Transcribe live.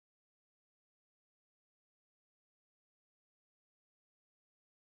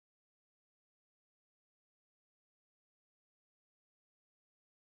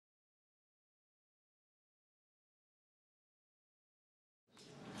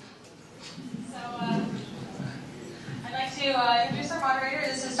to introduce our moderator.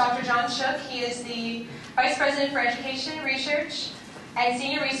 This is Dr. John Shook. He is the Vice President for Education Research and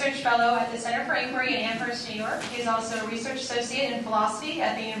Senior Research Fellow at the Center for Inquiry in Amherst, New York. He is also a Research Associate in Philosophy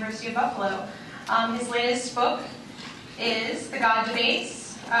at the University of Buffalo. His latest book is The God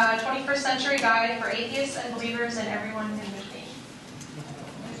Debates, a 21st Century Guide for Atheists and Believers and Everyone in Between.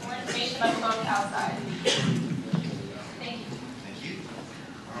 There's more information about the book outside. Thank you. Thank you.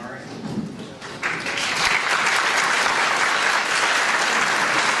 All right.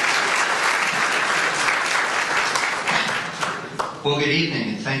 Well, good evening,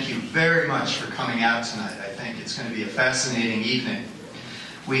 and thank you very much for coming out tonight. I think it's going to be a fascinating evening.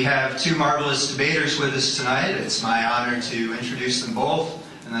 We have two marvelous debaters with us tonight. It's my honor to introduce them both,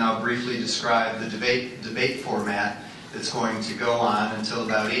 and then I'll briefly describe the debate format that's going to go on until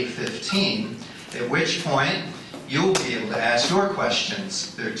about 8:15, at which point you'll be able to ask your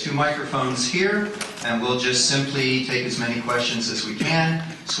questions. There are two microphones here, and we'll just simply take as many questions as we can,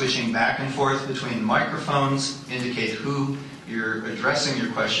 switching back and forth between the microphones, indicate who you're addressing your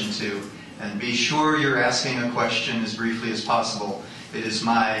question to, and be sure you're asking a question as briefly as possible. It is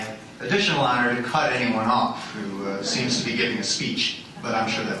my additional honor to cut anyone off who seems to be giving a speech, but I'm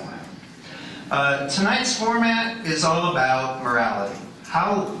sure that won't happen. Tonight's format is all about morality.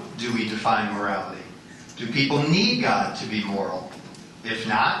 How do we define morality? Do people need God to be moral? If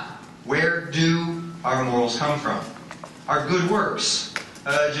not, where do our morals come from? Are good works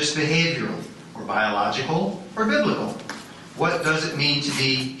just behavioral, or biological, or biblical? What does it mean to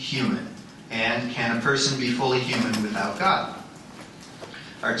be human? And can a person be fully human without God?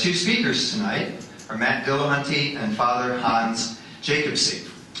 Our two speakers tonight are Matt Dillahunty and Father Hans Jacobse.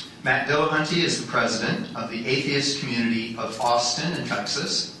 Matt Dillahunty is the president of the Atheist Community of Austin in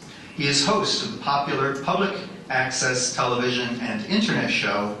Texas. He is host of the popular public access television and internet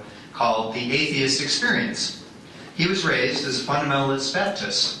show called the Atheist Experience. He was raised as a fundamentalist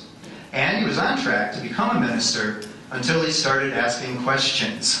Baptist, and he was on track to become a minister until he started asking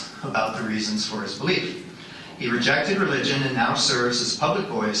questions about the reasons for his belief. He rejected religion and now serves as a public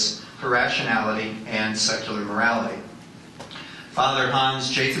voice for rationality and secular morality. Father Hans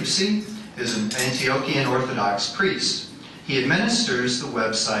Jacobse is an Antiochian Orthodox priest. He administers the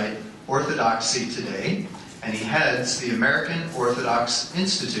website Orthodoxy Today, and he heads the American Orthodox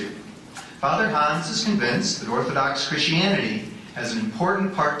Institute. Father Hans is convinced that Orthodox Christianity has an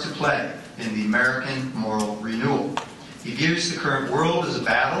important part to play in the American moral renewal. He views the current world as a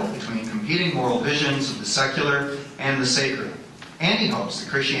battle between competing moral visions of the secular and the sacred, and he hopes that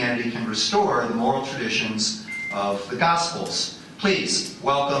Christianity can restore the moral traditions of the Gospels. Please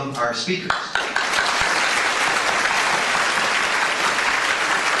welcome our speakers.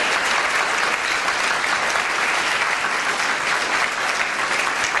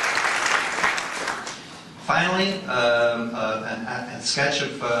 Finally, a sketch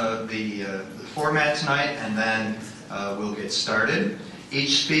of the format tonight, and then we'll get started.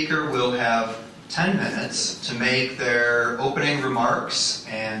 Each speaker will have 10 minutes to make their opening remarks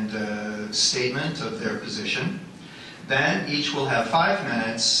and statement of their position. Then each will have 5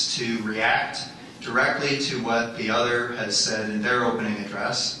 minutes to react directly to what the other has said in their opening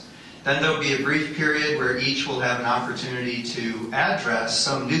address. Then there'll be a brief period where each will have an opportunity to address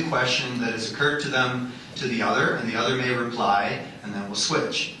some new question that has occurred to them to the other, and the other may reply, and then we'll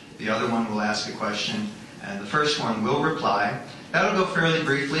switch. The other one will ask a question, and the first one will reply. That'll go fairly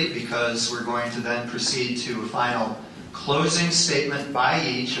briefly because we're going to then proceed to a final closing statement by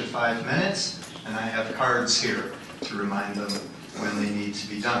each of 5 minutes, and I have cards here to remind them when they need to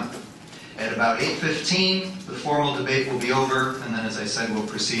be done. At about 8:15, the formal debate will be over, and then, as I said, we'll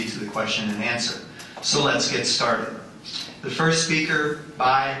proceed to the question and answer. So let's get started. The first speaker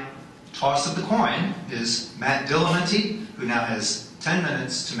by toss of the coin is Matt Dillahunty, who now has 10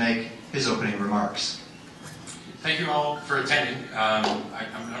 minutes to make his opening remarks. Thank you all for attending. I'm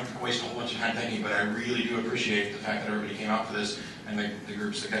not going to waste a whole bunch of time thanking, but I really do appreciate the fact that everybody came out for this and the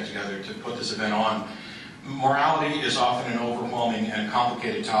groups that got together to put this event on. Morality is often an overwhelming and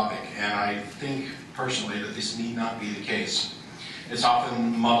complicated topic, and I think personally that this need not be the case. It's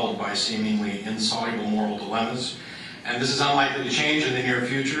often muddled by seemingly insoluble moral dilemmas, and this is unlikely to change in the near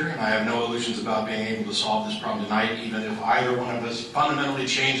future, and I have no illusions about being able to solve this problem tonight, even if either one of us fundamentally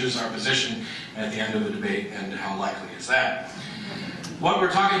changes our position at the end of the debate, and how likely is that? What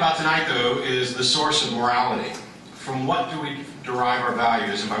we're talking about tonight, though, is the source of morality. From what do we derive our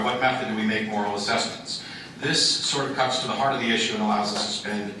values, and by what method do we make moral assessments? This sort of cuts to the heart of the issue and allows us to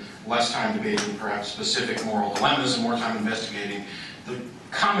spend less time debating perhaps specific moral dilemmas and more time investigating the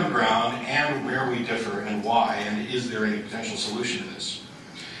common ground and where we differ and why, and is there any potential solution to this.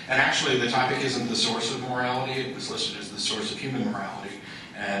 And actually, the topic isn't the source of morality. It was listed as the source of human morality.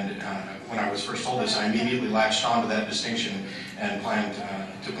 And when I was first told this, I immediately latched onto that distinction and planned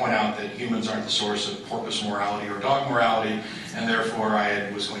to point out that humans aren't the source of porpoise morality or dog morality, and therefore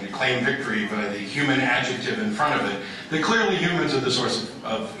I was going to claim victory by the human adjective in front of it, that clearly humans are the source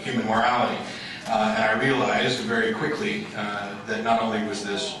of human morality. And I realized very quickly that not only was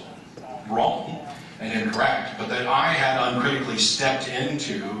this wrong and incorrect, but that I had uncritically stepped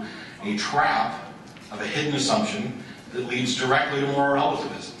into a trap of a hidden assumption that leads directly to moral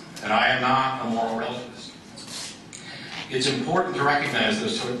relativism. And I am not a moral relativist. It's important to recognize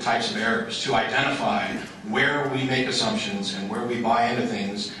those types of errors, to identify where we make assumptions and where we buy into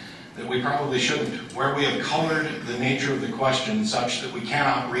things that we probably shouldn't, where we have colored the nature of the question such that we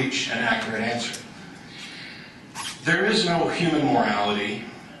cannot reach an accurate answer. There is no human morality,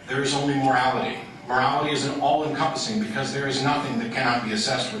 there is only morality. Morality is an all-encompassing because there is nothing that cannot be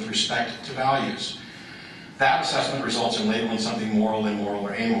assessed with respect to values. That assessment results in labeling something moral, immoral,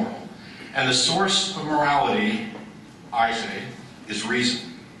 or amoral. And the source of morality, I say, is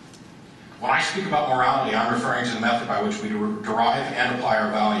reason. When I speak about morality, I'm referring to the method by which we derive and apply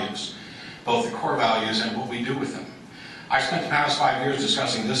our values, both the core values and what we do with them. I spent the past 5 years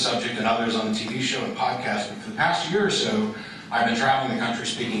discussing this subject and others on the TV show and podcast, but for the past year or so, I've been traveling the country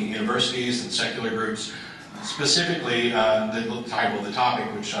speaking at universities and secular groups. Specifically, the title of the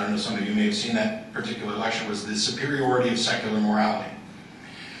topic, which I don't know, some of you may have seen that particular lecture, was The Superiority of Secular Morality.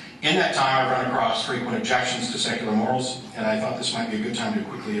 In that time, I've run across frequent objections to secular morals, and I thought this might be a good time to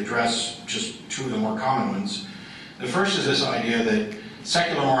quickly address just two of the more common ones. The first is this idea that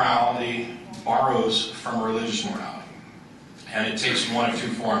secular morality borrows from religious morality. And it takes one of two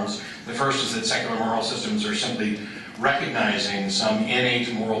forms. The first is that secular moral systems are simply recognizing some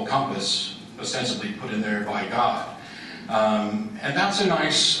innate moral compass ostensibly put in there by God. And that's a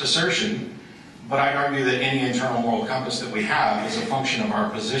nice assertion, but I'd argue that any internal moral compass that we have is a function of our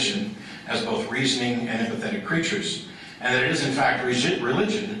position as both reasoning and empathetic creatures, and that it is in fact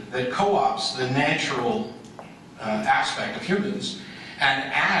religion that co-opts the natural aspect of humans and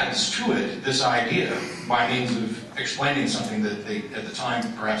adds to it this idea by means of explaining something that they at the time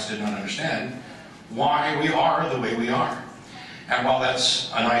perhaps did not understand, why we are the way we are. And while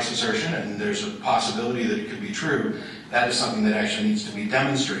that's a nice assertion, and there's a possibility that it could be true, that is something that actually needs to be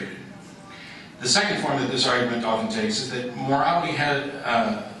demonstrated. The second form that this argument often takes is that morality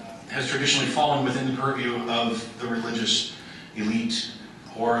has traditionally fallen within the purview of the religious elite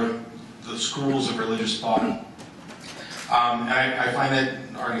or the schools of religious thought. And I find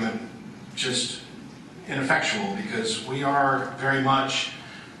that argument just ineffectual, because we are very much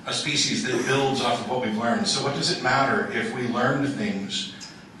a species that builds off of what we've learned. So what does it matter if we learned things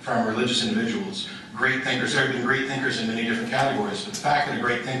from religious individuals, great thinkers? There have been great thinkers in many different categories, but the fact that a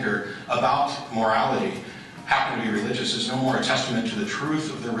great thinker about morality happened to be religious is no more a testament to the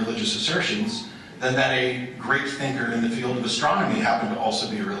truth of their religious assertions than that a great thinker in the field of astronomy happened to also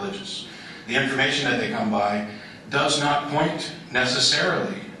be religious. The information that they come by does not point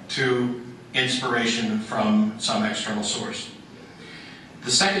necessarily to inspiration from some external source. The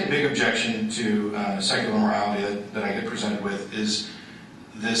second big objection to secular morality that I get presented with is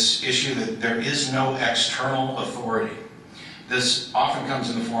this issue that there is no external authority. This often comes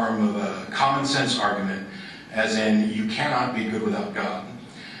in the form of a common sense argument, as in, you cannot be good without God.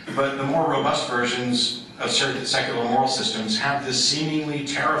 But the more robust versions assert that secular moral systems have this seemingly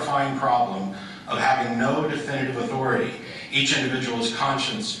terrifying problem of having no definitive authority. Each individual's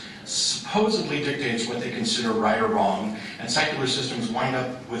conscience supposedly dictates what they consider right or wrong, and secular systems wind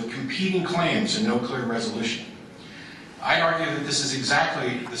up with competing claims and no clear resolution. I'd argue that this is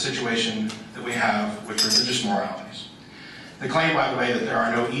exactly the situation that we have with religious moralities. The claim, by the way, that there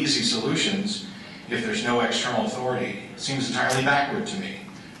are no easy solutions if there's no external authority seems entirely backward to me.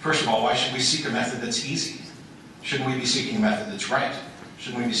 First of all, why should we seek a method that's easy? Shouldn't we be seeking a method that's right?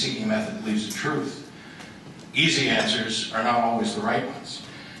 Shouldn't we be seeking a method that leads to truth? Easy answers are not always the right ones.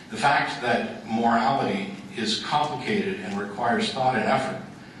 The fact that morality is complicated and requires thought and effort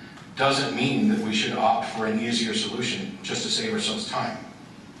doesn't mean that we should opt for an easier solution just to save ourselves time.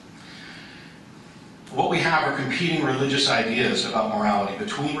 What we have are competing religious ideas about morality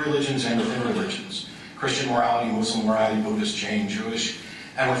between religions and within religions. Christian morality, Muslim morality, Buddhist, Jain, Jewish.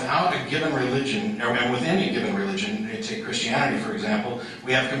 And without a given religion, and within a given religion, take Christianity for example,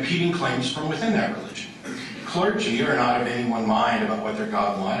 we have competing claims from within that religion. Clergy are not of any one mind about what their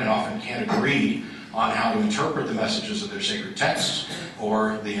God want and often can't agree on how to interpret the messages of their sacred texts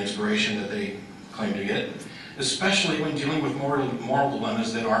or the inspiration that they claim to get, especially when dealing with moral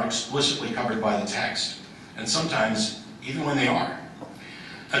dilemmas that aren't explicitly covered by the text, and sometimes even when they are.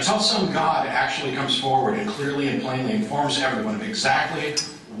 Until some God actually comes forward and clearly and plainly informs everyone of exactly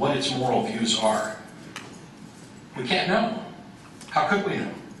what its moral views are, we can't know. How could we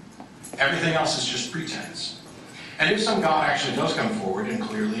know? Everything else is just pretense. And if some God actually does come forward and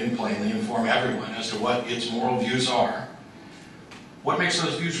clearly and plainly inform everyone as to what its moral views are, what makes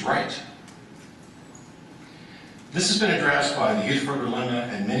those views right? This has been addressed by the Youth for Dilemma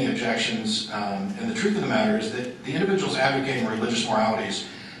and many objections, and the truth of the matter is that the individuals advocating religious moralities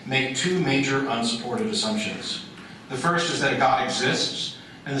make two major unsupported assumptions. The first is that a God exists,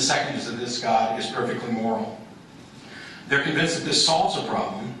 and the second is that this God is perfectly moral. They're convinced that this solves a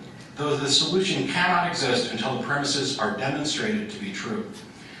problem, though the solution cannot exist until the premises are demonstrated to be true.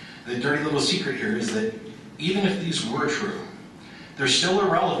 The dirty little secret here is that even if these were true, they're still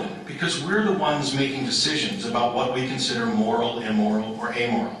irrelevant because we're the ones making decisions about what we consider moral, immoral, or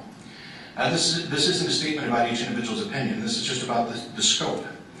amoral. This isn't a statement about each individual's opinion. This is just about the scope.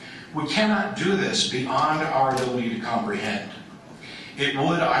 We cannot do this beyond our ability to comprehend. It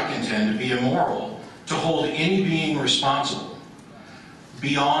would, I contend, be immoral to hold any being responsible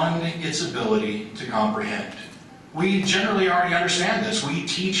beyond its ability to comprehend. We generally already understand this. We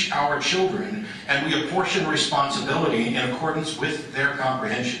teach our children, and we apportion responsibility in accordance with their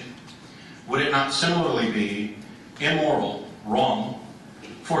comprehension. Would it not similarly be immoral, wrong,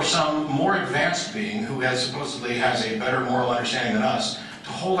 for some more advanced being who supposedly has a better moral understanding than us to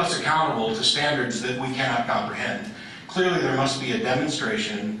hold us accountable to standards that we cannot comprehend? Clearly, there must be a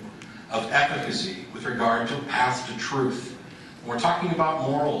demonstration of efficacy with regard to a path to truth. When we're talking about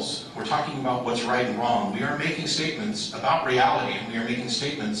morals, we're talking about what's right and wrong. We are making statements about reality, and we are making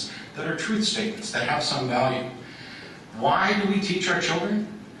statements that are truth statements that have some value. Why do we teach our children?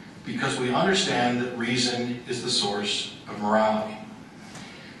 Because we understand that reason is the source of morality.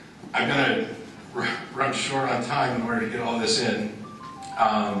 I'm going to run short on time in order to get all this in.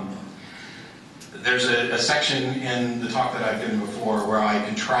 There's a section in the talk that I've given before where I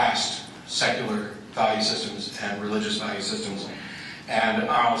contrast secular value systems and religious value systems. And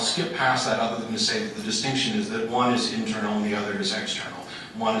I'll skip past that other than to say that the distinction is that one is internal and the other is external.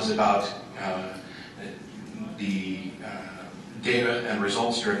 One is about the data and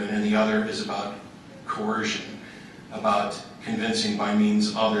results driven, and the other is about coercion, about convincing by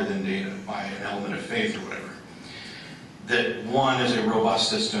means other than data, by an element of faith or whatever. That one is a robust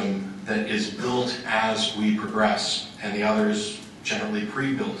system that is built as we progress, and the other is generally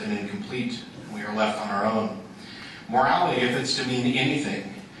pre-built and incomplete. We are left on our own. Morality, if it's to mean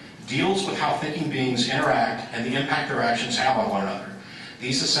anything, deals with how thinking beings interact and the impact their actions have on one another.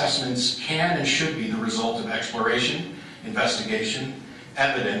 These assessments can and should be the result of exploration, investigation,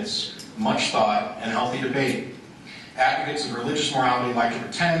 evidence, much thought, and healthy debate. Advocates of religious morality like to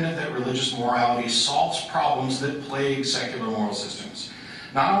pretend that religious morality solves problems that plague secular moral systems.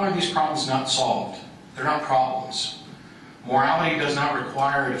 Not only are these problems not solved, they're not problems. Morality does not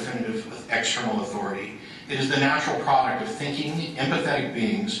require a definitive external authority. It is the natural product of thinking, empathetic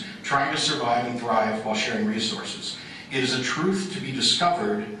beings trying to survive and thrive while sharing resources. It is a truth to be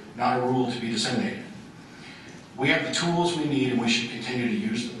discovered, not a rule to be disseminated. We have the tools we need, and we should continue to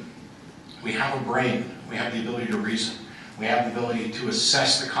use them. We have a brain. We have the ability to reason. We have the ability to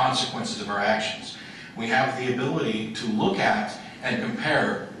assess the consequences of our actions. We have the ability to look at and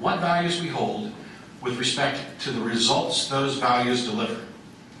compare what values we hold with respect to the results those values deliver.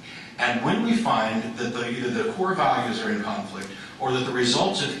 And when we find that either the core values are in conflict, or that the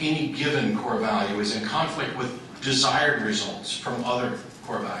results of any given core value is in conflict with desired results from other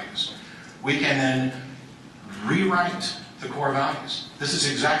core values, we can then rewrite the core values. This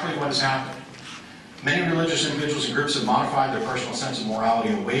is exactly what has happened. Many religious individuals and groups have modified their personal sense of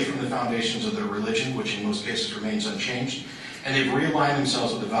morality away from the foundations of their religion, which in most cases remains unchanged, and they've realigned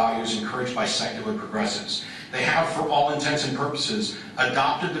themselves with the values encouraged by secular progressives. They have, for all intents and purposes,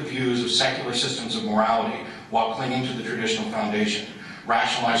 adopted the views of secular systems of morality while clinging to the traditional foundation,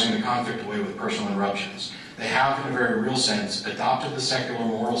 rationalizing the conflict away with personal interruptions. They have, in a very real sense, adopted the secular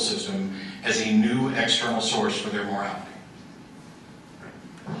moral system as a new external source for their morality.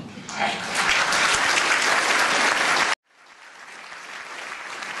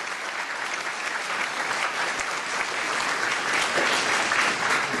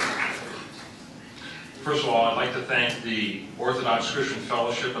 First of all, I'd like to thank the Orthodox Christian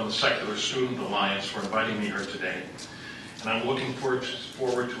Fellowship and the Secular Student Alliance for inviting me here today. And I'm looking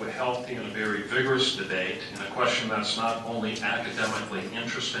forward to a healthy and a very vigorous debate in a question that's not only academically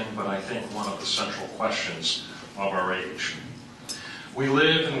interesting, but I think one of the central questions of our age. We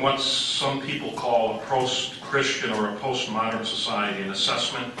live in what some people call a post-Christian or a postmodern society, an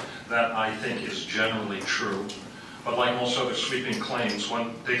assessment that I think is generally true. but like most other sweeping claims,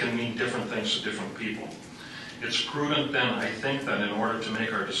 they can mean different things to different people. It's prudent then, I think, that in order to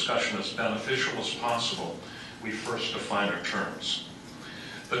make our discussion as beneficial as possible, we first define our terms.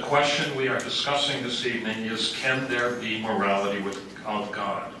 The question we are discussing this evening is, can there be morality without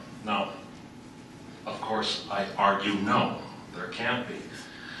God? Now, of course, I argue no, there can't be.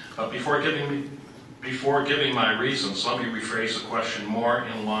 But before giving my reasons, let me rephrase the question more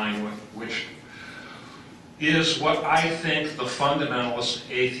in line with which is what I think the fundamentalist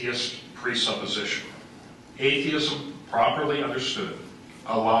atheist presupposition. Atheism, properly understood,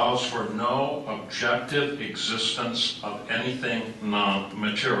 allows for no objective existence of anything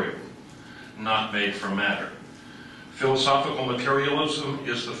non-material, not made from matter. Philosophical materialism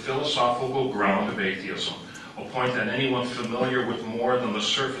is the philosophical ground of atheism, a point that anyone familiar with more than the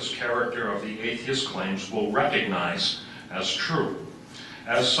surface character of the atheist claims will recognize as true.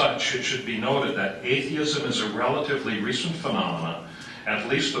 As such, it should be noted that atheism is a relatively recent phenomenon, at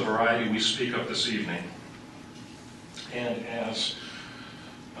least the variety we speak of this evening. And as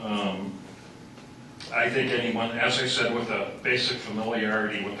I think anyone, as I said, with a basic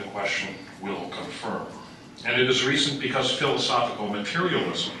familiarity with the question will confirm. And it is recent because philosophical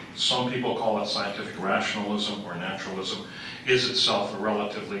materialism, some people call it scientific rationalism or naturalism, is itself a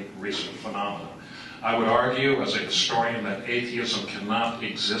relatively recent phenomenon. I would argue, as a historian, that atheism cannot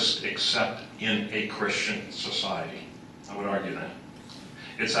exist except in a Christian society. I would argue that.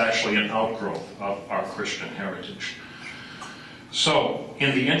 It's actually an outgrowth of our Christian heritage. So,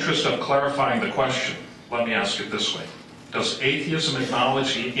 in the interest of clarifying the question, let me ask it this way. Does atheism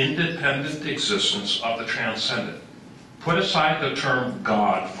acknowledge the independent existence of the transcendent? Put aside the term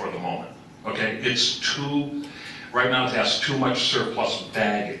God for the moment. Okay, it's right now it has too much surplus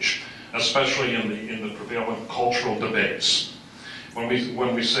baggage, especially in the prevalent cultural debates. When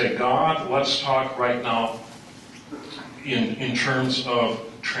we say God, let's talk right now in terms of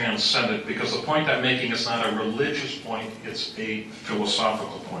transcendent, because the point I'm making is not a religious point, it's a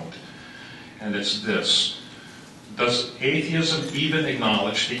philosophical point. And it's this. Does atheism even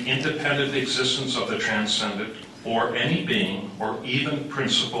acknowledge the independent existence of the transcendent, or any being, or even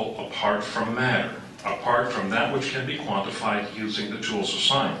principle apart from matter, apart from that which can be quantified using the tools of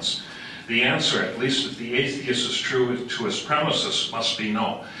science? The answer, at least if the atheist is true to his premises, must be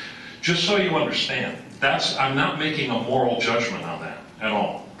no. Just so you understand, I'm not making a moral judgment on that at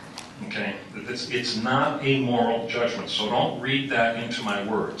all. Okay? It's not a moral judgment, so don't read that into my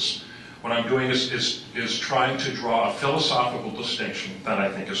words. What I'm doing is trying to draw a philosophical distinction that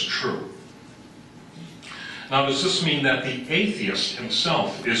I think is true. Now, does this mean that the atheist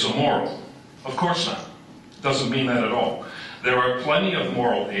himself is immoral? Of course not. Doesn't mean that at all. There are plenty of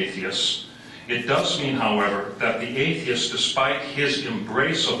moral atheists. It does mean, however, that the atheist, despite his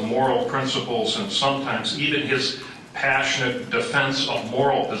embrace of moral principles and sometimes even his passionate defense of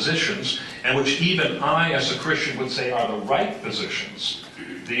moral positions, and which even I, as a Christian, would say are the right positions,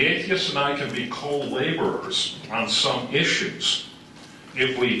 the atheist and I can be co-laborers on some issues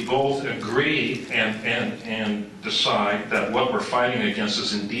if we both agree and decide that what we're fighting against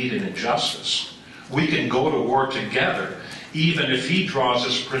is indeed an injustice. We can go to war together, even if he draws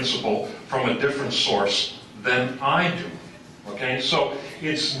his principle from a different source than I do. Okay? So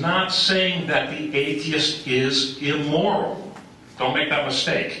it's not saying that the atheist is immoral. Don't make that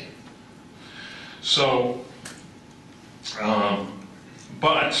mistake. So,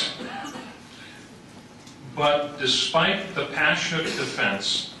 but despite the passionate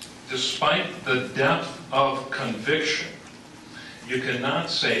defense, despite the depth of conviction, you cannot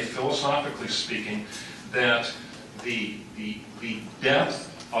say, philosophically speaking, that the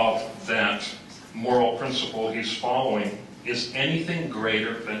depth of that moral principle he's following is anything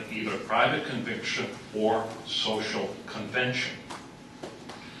greater than either private conviction or social convention.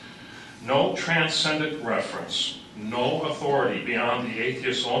 No transcendent reference, no authority beyond the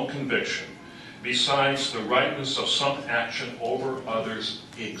atheist's own conviction, besides the rightness of some action over others,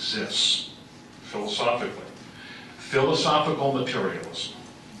 exists, philosophically. Philosophical materialism,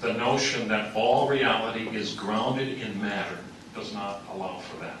 the notion that all reality is grounded in matter, does not allow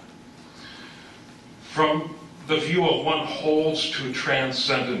for that. From the view of one holds to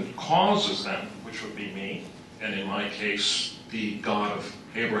transcendent causes then, which would be me, and in my case, the God of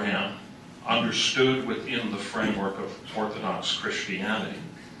Abraham, understood within the framework of Orthodox Christianity,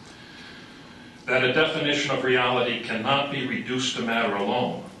 that a definition of reality cannot be reduced to matter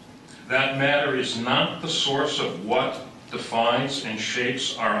alone. That matter is not the source of what defines and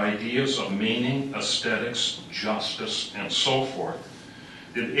shapes our ideas of meaning, aesthetics, justice, and so forth.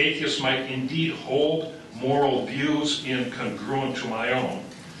 The atheist might indeed hold moral views incongruent to my own.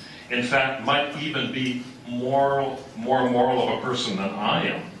 In fact, might even be more moral of a person than I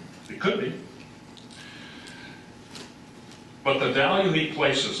am. It could be. But the value he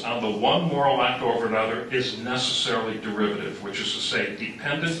places on the one moral act over another is necessarily derivative, which is to say,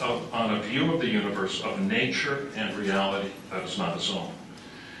 dependent on a view of the universe, of nature and reality that is not his own.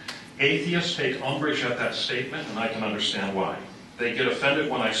 Atheists take umbrage at that statement, and I can understand why. They get offended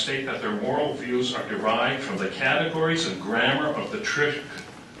when I state that their moral views are derived from the categories and grammar of the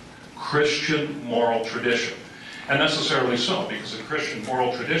Christian moral tradition. And necessarily so, because the Christian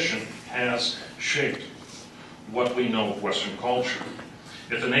moral tradition has shaped what we know of Western culture.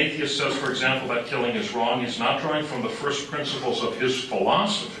 If an atheist says, for example, that killing is wrong, he's not drawing from the first principles of his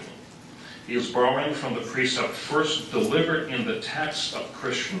philosophy. He is borrowing from the precept first delivered in the text of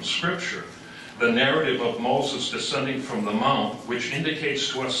Christian scripture, the narrative of Moses descending from the mount, which indicates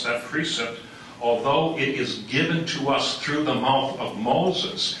to us that precept, although it is given to us through the mouth of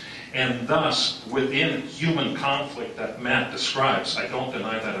Moses, and thus within human conflict that Matt describes, I don't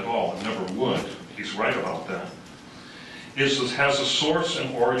deny that at all, and never would, he's right about that, has a source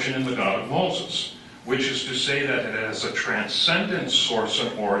and origin in the God of Moses, which is to say that it has a transcendent source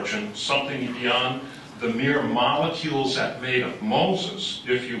and origin, something beyond the mere molecules that made of Moses,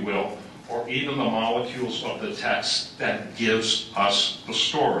 if you will, or even the molecules of the text that gives us the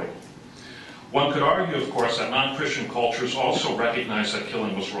story. One could argue, of course, that non-Christian cultures also recognize that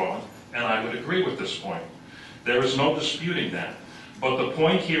killing was wrong, and I would agree with this point. There is no disputing that. But the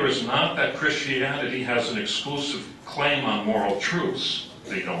point here is not that Christianity has an exclusive claim on moral truths.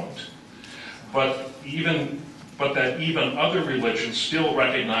 They don't. But that even other religions still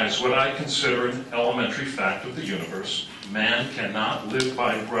recognize what I consider an elementary fact of the universe. Man cannot live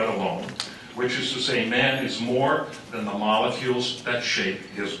by bread alone, which is to say man is more than the molecules that shape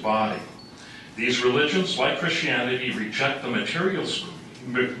his body. These religions, like Christianity, reject the materialist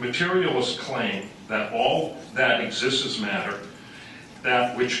claim that all that exists is matter,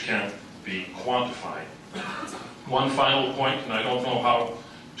 that which can be quantified. One final point, and I don't know how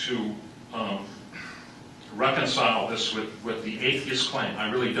to reconcile this with the atheist claim. I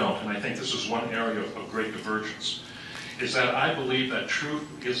really don't, and I think this is one area of great divergence, is that I believe that truth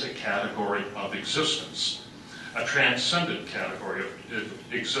is a category of existence, a transcendent category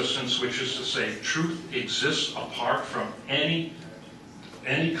of existence, which is to say truth exists apart from any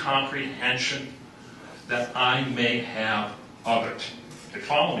comprehension that I may have of it. Okay,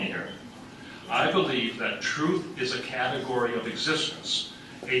 follow me here. I believe that truth is a category of existence,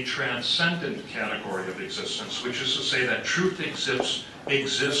 a transcendent category of existence, which is to say that truth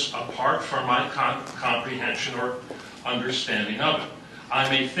exists apart from my comprehension or understanding of it. I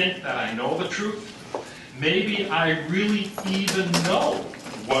may think that I know the truth. Maybe I really even know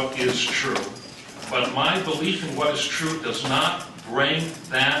what is true. But my belief in what is true does not bring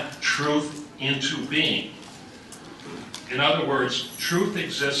that truth into being. In other words, truth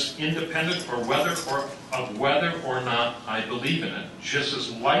exists independent of whether or not I believe in it, just as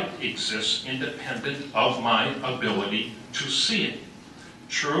light exists independent of my ability to see it.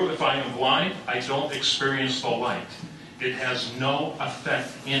 True, if I am blind, I don't experience the light. It has no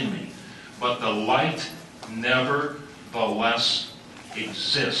effect in me. But the light nevertheless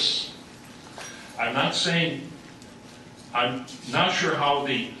exists. I'm not sure how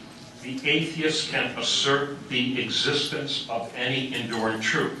the atheist can assert the existence of any enduring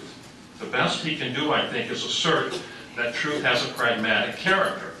truth. The best he can do, I think, is assert that truth has a pragmatic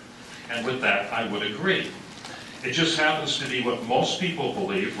character. And with that, I would agree. It just happens to be what most people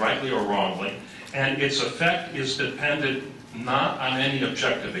believe, rightly or wrongly, and its effect is dependent not on any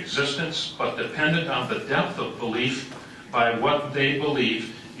objective existence, but dependent on the depth of belief by what they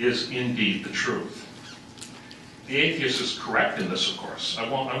believe is indeed the truth. The atheist is correct in this, of course. I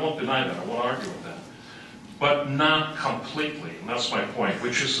won't deny that. I won't argue with that. But not completely, and that's my point,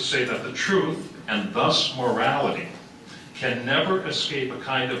 which is to say that the truth, and thus morality, can never escape a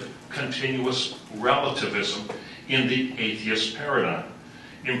kind of continuous relativism in the atheist paradigm,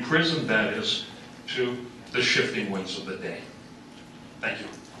 imprisoned, that is, to the shifting winds of the day. Thank you.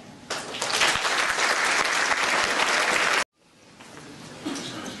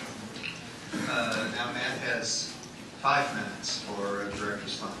 Now Matt has 5 minutes for a direct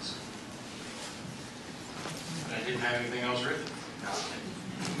response. I didn't have anything else written.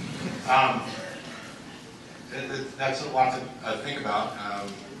 That's a lot to think about.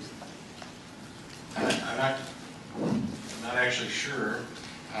 I'm not actually sure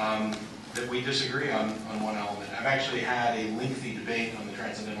that we disagree on one element. I've actually had a lengthy debate on the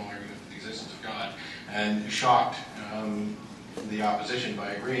transcendental argument for the existence of God, and shocked the opposition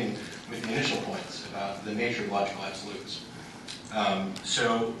by agreeing with the initial points about the nature of logical absolutes.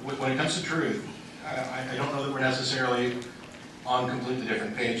 So when it comes to truth, I don't know that we're necessarily on completely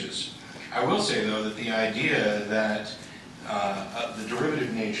different pages. I will say, though, that the idea that the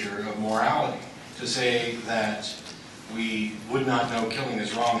derivative nature of morality, to say that we would not know killing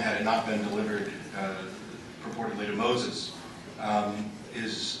is wrong had it not been delivered purportedly to Moses,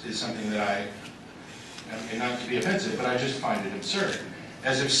 is something that and not to be offensive, but I just find it absurd.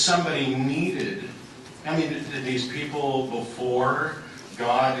 As if somebody needed, I mean, did these people before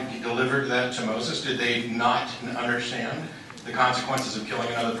God delivered that to Moses, did they not understand the consequences of killing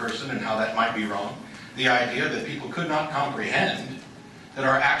another person and how that might be wrong? The idea that people could not comprehend that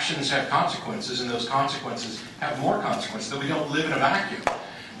our actions have consequences, and those consequences have more consequences, that we don't live in a vacuum,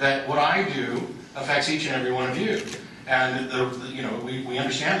 that what I do affects each and every one of you. And we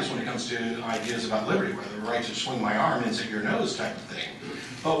understand this when it comes to ideas about liberty, where the right to swing my arm ends at your nose type of thing.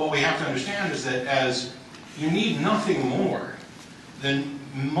 But what we have to understand is that as you need nothing more than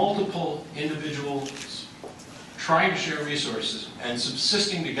multiple individuals trying to share resources and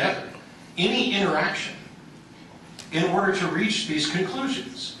subsisting together, any interaction, in order to reach these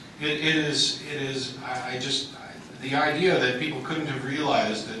conclusions. The idea that people couldn't have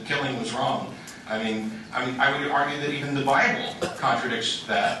realized that killing was wrong. I mean, I would argue that even the Bible contradicts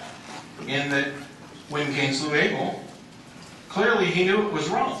that, in that when Cain slew Abel, clearly he knew it was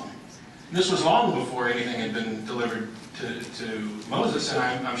wrong. This was long before anything had been delivered to Moses,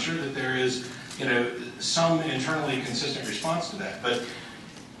 and I'm sure that there is, some internally consistent response to that. But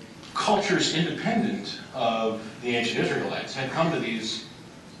cultures independent of the ancient Israelites had come to these,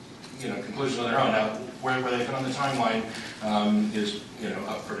 conclusions on their own. Now, where they fit on the timeline is,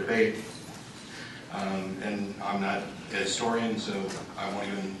 up for debate. And I'm not a historian, so I won't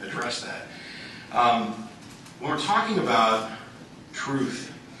even address that. When we're talking about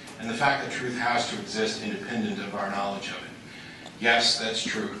truth and the fact that truth has to exist independent of our knowledge of it, yes, that's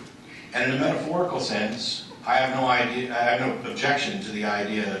true. And in a metaphorical sense, I have no objection to the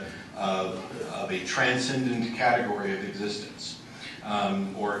idea of a transcendent category of existence,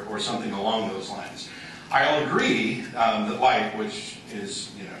 or something along those lines. I'll agree that life, which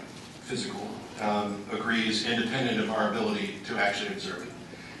is physical, agrees independent of our ability to actually observe it.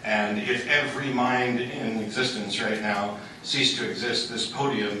 And if every mind in existence right now ceased to exist, this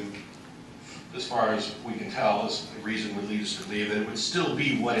podium, as far as we can tell, as reason would lead us to believe, that it would still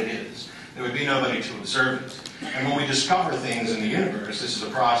be what it is. There would be nobody to observe it. And when we discover things in the universe, this is a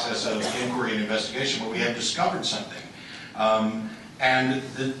process of inquiry and investigation where we have discovered something. And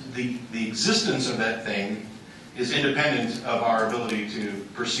the existence of that thing is independent of our ability to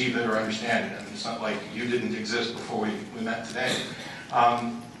perceive it or understand it. I mean, it's not like you didn't exist before we met today.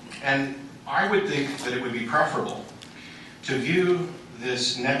 And I would think that it would be preferable to view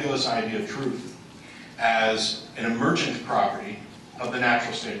this nebulous idea of truth as an emergent property of the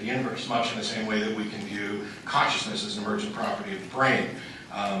natural state of the universe, much in the same way that we can view consciousness as an emergent property of the brain,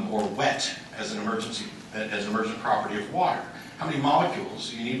 or wet as an emergent property of water. How many molecules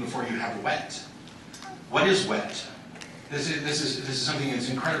do you need before you have wet? What is wet? This is something that's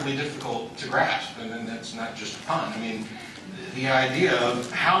incredibly difficult to grasp, and then that's not just a pun. I mean, the idea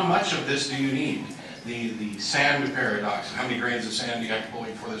of how much of this do you need? The sand paradox. How many grains of sand do you have to pull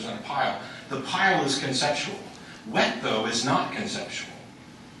before there's not a pile? The pile is conceptual. Wet, though, is not conceptual.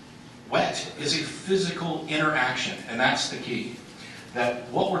 Wet is a physical interaction, and that's the key. That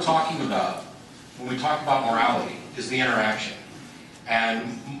what we're talking about when we talk about morality is the interaction.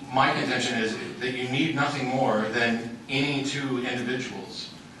 And my contention is that you need nothing more than any two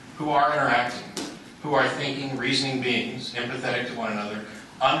individuals who are interacting, who are thinking, reasoning beings, empathetic to one another,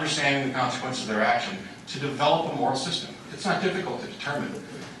 understanding the consequences of their action, to develop a moral system. It's not difficult to determine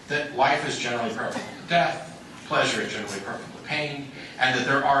that life is generally preferable to death, pleasure is generally preferable to pain, and that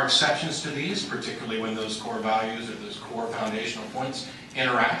there are exceptions to these, particularly when those core values or those core foundational points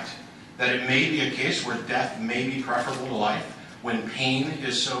interact, that it may be a case where death may be preferable to life when pain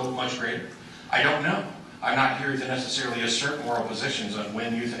is so much greater. I don't know. I'm not here to necessarily assert moral positions on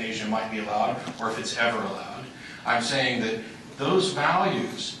when euthanasia might be allowed or if it's ever allowed. I'm saying that those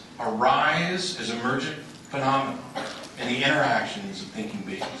values arise as emergent phenomena in the interactions of thinking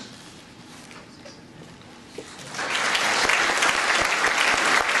beings.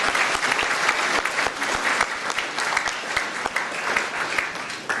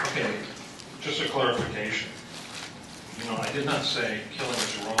 Okay, just a clarification. I did not say killing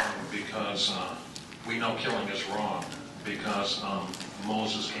is wrong because we know killing is wrong because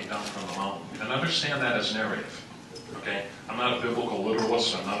Moses came down from the mountain. And understand that as narrative. Okay? I'm not a biblical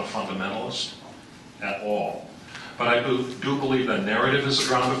literalist. I'm not a fundamentalist at all. But I do believe that narrative is the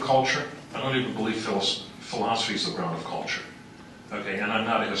ground of culture. I don't even believe philosophy is the ground of culture. Okay? And I'm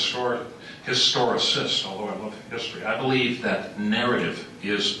not a historicist, although I love history. I believe that narrative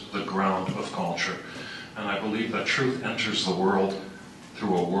is the ground of culture. And I believe that truth enters the world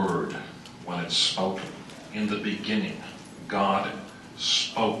through a word when it's spoken. In the beginning, God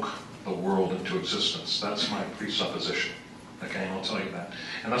spoke the world into existence. That's my presupposition. Okay, and I'll tell you that.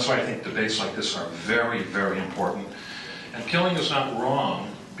 And that's why I think debates like this are very, very important. And killing is not wrong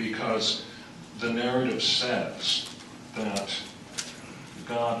because the narrative says that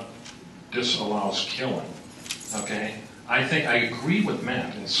God disallows killing. Okay? I think I agree with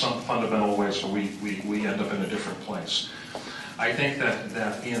Matt in some fundamental ways where we end up in a different place. I think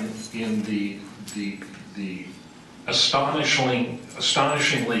that in the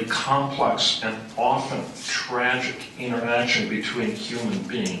astonishingly complex and often tragic interaction between human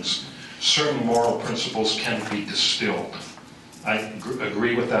beings, certain moral principles can be distilled. I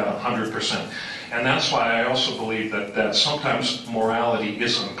agree with that 100%. And that's why I also believe that sometimes morality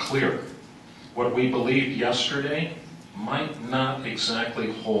is unclear. What we believed yesterday might not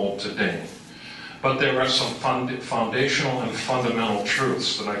exactly hold today. But there are some foundational and fundamental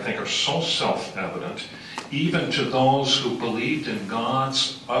truths that I think are so self-evident, even to those who believed in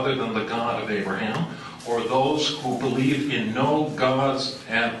gods other than the God of Abraham, or those who believe in no gods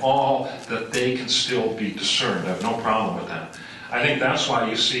at all, that they can still be discerned. I have no problem with that. I think that's why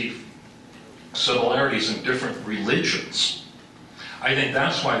you see similarities in different religions. I think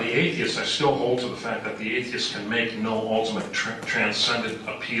that's why the atheist, I still hold to the fact that the atheist can make no ultimate transcendent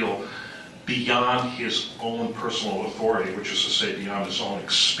appeal beyond his own personal authority, which is to say beyond his own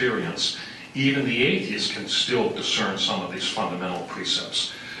experience. Even the atheist can still discern some of these fundamental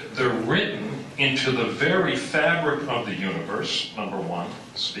precepts. They're written into the very fabric of the universe, number one,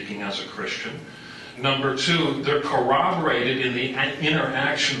 speaking as a Christian. Number two, they're corroborated in the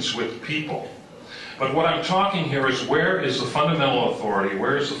interactions with people. But what I'm talking here is, where is the fundamental authority,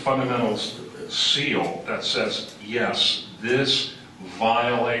 where is the fundamental seal that says, yes, this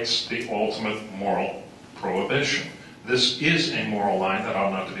violates the ultimate moral prohibition. This is a moral line that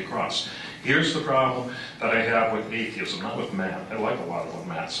ought not to be crossed. Here's the problem that I have with atheism, not with Matt. I like a lot of what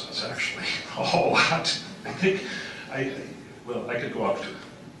Matt says, actually. A whole lot. I think, I could go up to,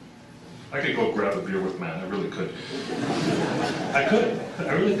 I could go grab a beer with Matt. I really could.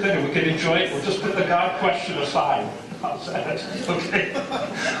 I really could, and we could enjoy it. We'll just put the God question aside. How's that? Okay.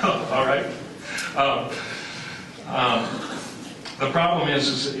 All right. The problem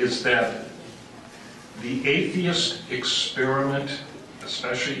is that the atheist experiment,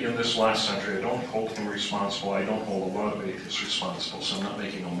 especially in this last century, I don't hold him responsible. I don't hold a lot of atheists responsible, so I'm not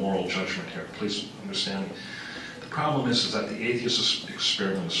making a moral judgment here. Please understand me. The problem is that the atheist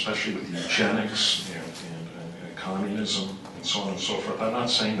experiment, especially with eugenics and communism and so on and so forth, I'm not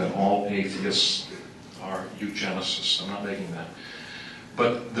saying that all atheists are eugenicists. I'm not making that.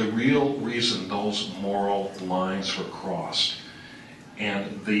 But the real reason those moral lines were crossed,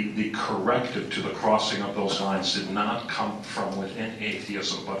 and the corrective to the crossing of those lines, did not come from within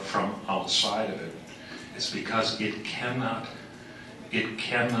atheism, but from outside of it. It's because it cannot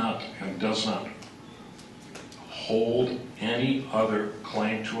and does not hold any other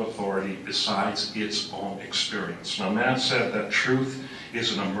claim to authority besides its own experience. Now, Matt said that truth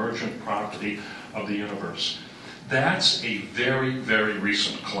is an emergent property of the universe. That's a very, very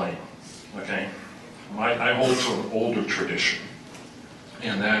recent claim, okay? I hold to an older tradition,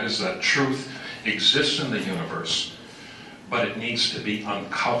 and that is that truth exists in the universe, but it needs to be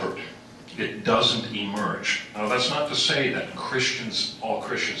uncovered. It doesn't emerge. Now, that's not to say that all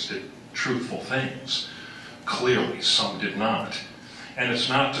Christians did truthful things. Clearly, some did not. And it's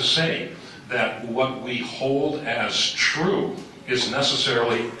not to say that what we hold as true is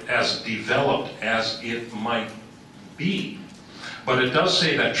necessarily as developed as it might be. But it does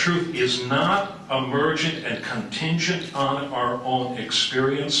say that truth is not emergent and contingent on our own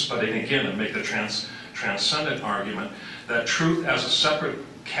experience, but again, I make the transcendent argument that truth as a separate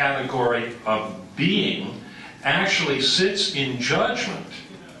category of being actually sits in judgment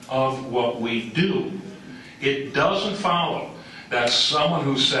of what we do. It doesn't follow that someone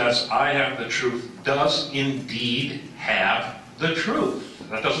who says, I have the truth, does indeed have the truth.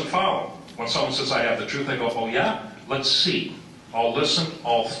 That doesn't follow. When someone says, I have the truth, I go, oh yeah? Let's see. I'll listen,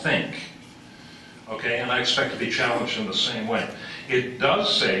 I'll think. Okay, and I expect to be challenged in the same way. It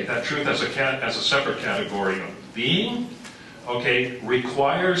does say that truth as a separate category of being, okay,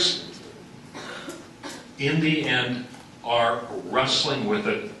 requires, in the end, our wrestling with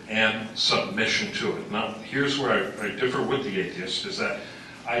it and submission to it. Now, here's where I differ with the atheist, is that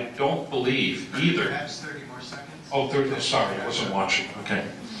I don't believe either. Perhaps 30 more seconds? Oh, 30, sorry, I wasn't watching. Okay.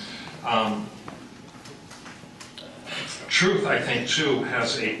 Truth, I think, too,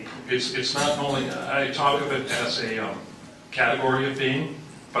 It's not only, I talk of it as a category of being,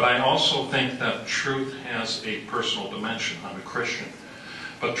 but I also think that truth has a personal dimension. I'm a Christian.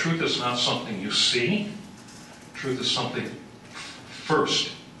 But truth is not something you see. Truth is something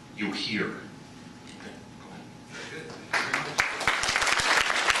first you hear. Okay, go ahead.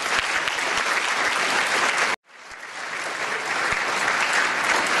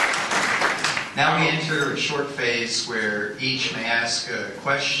 Now we enter a short phase where each may ask a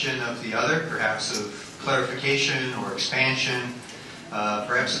question of the other, perhaps of clarification or expansion,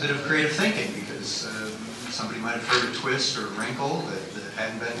 perhaps a bit of creative thinking, because somebody might have heard a twist or a wrinkle that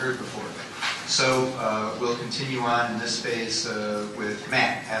hadn't been heard before. So we'll continue on in this phase with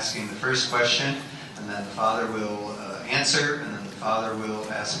Matt asking the first question, and then the father will answer, and then the father will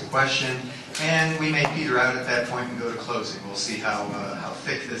ask a question, and we may peter out at that point and go to closing. We'll see how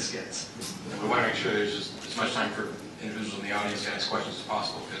thick this gets. We want to make sure there's just as much time for individuals in the audience to ask questions as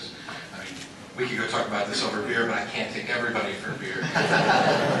possible, because we could go talk about this over beer, but I can't take everybody for a beer.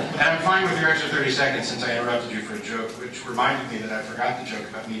 And I'm fine with your extra 30 seconds since I interrupted you for a joke, which reminded me that I forgot the joke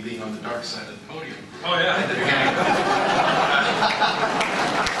about me being on the dark side of the podium. Oh, yeah. At the beginning.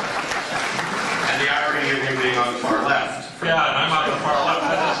 And the irony of him being on the far left. Yeah, and I'm on the far left.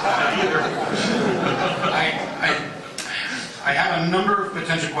 Either. I have a number of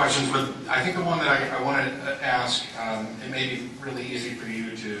potential questions, but I think the one that I want to ask, it may be really easy for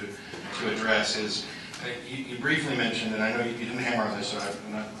you to address, is you briefly mentioned, and I know you didn't hammer on this, so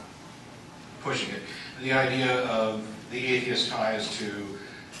I'm not pushing it, the idea of the atheist ties to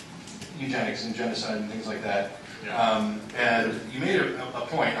eugenics and genocide and things like that. Yeah. And you made a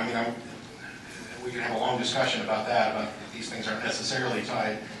point. I mean, we could have a long discussion about that, about these things aren't necessarily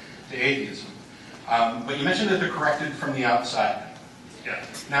tied to atheism. But you mentioned that they're corrected from the outside. Yeah.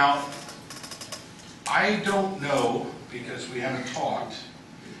 Now, I don't know, because we haven't talked,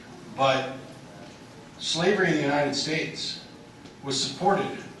 but slavery in the United States was supported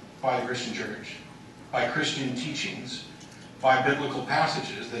by the Christian church, by Christian teachings, by biblical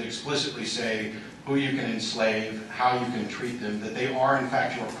passages that explicitly say who you can enslave, how you can treat them, that they are in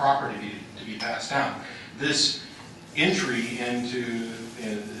fact your property to be passed down. This entry into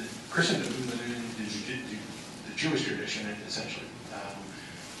Christendom, the Jewish tradition essentially,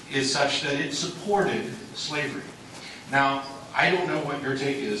 is such that it supported slavery. Now, I don't know what your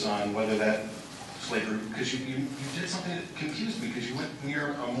take is on whether that slavery, because you did something that confused me, because you went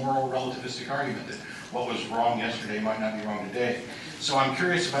near a moral relativistic argument that what was wrong yesterday might not be wrong today. So I'm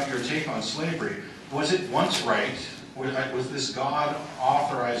curious about your take on slavery. Was it once right? Was this God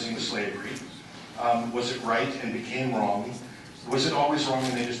authorizing slavery? Was it right and became wrong? Was it always wrong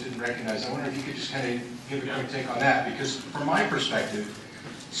and they just didn't recognize it? I wonder if you could just kind of give a quick take on that, because from my perspective,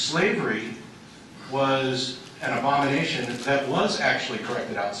 slavery was an abomination that was actually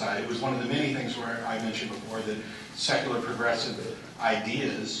corrected outside. It was one of the many things where I mentioned before that secular progressive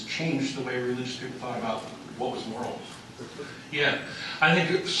ideas changed the way religious people thought about what was moral. Yeah, I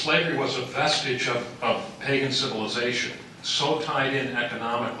think slavery was a vestige of pagan civilization, so tied in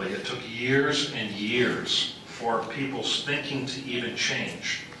economically, it took years and years for people's thinking to even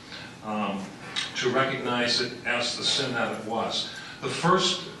change, to recognize it as the sin that it was. The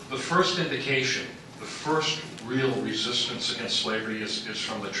first indication, the first real resistance against slavery is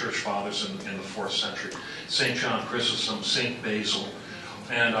from the church fathers in the 4th century. St. John Chrysostom, St. Basil,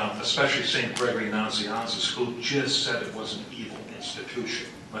 and especially St. Gregory Nazianzus, who just said it was an evil institution.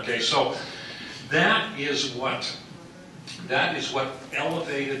 Okay, so that is what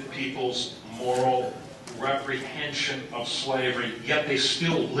elevated people's moral reprehension of slavery, yet they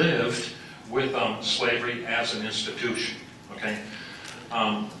still lived with slavery as an institution. Okay,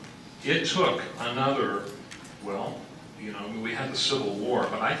 it took another, well, you know, we had the Civil War,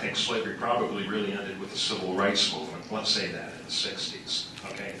 but I think slavery probably really ended with the Civil Rights Movement. Let's say that in the 60s.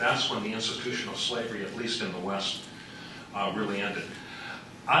 Okay, that's when the institution of slavery, at least in the West, really ended.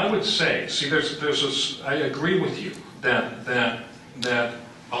 I would say, see, I agree with you that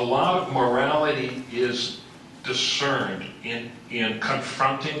a lot of morality is discerned in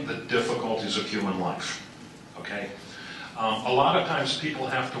confronting the difficulties of human life. Okay. A lot of times people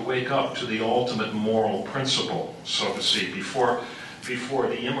have to wake up to the ultimate moral principle, so to speak, before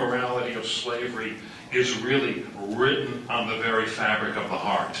the immorality of slavery is really written on the very fabric of the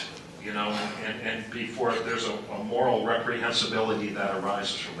heart, you know, and before there's a moral reprehensibility that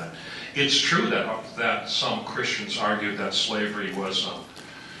arises from that. It's true that some Christians argued that slavery was,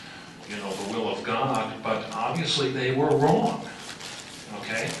 you know, the will of God, but obviously they were wrong,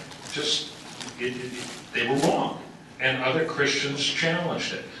 okay? They were wrong. And other Christians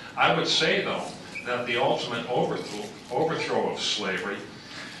challenged it. I would say, though, that the ultimate overthrow of slavery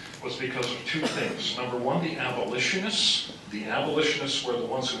was because of two things. Number one, the abolitionists. The abolitionists were the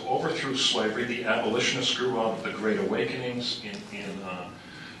ones who overthrew slavery. The abolitionists grew out of the Great Awakenings in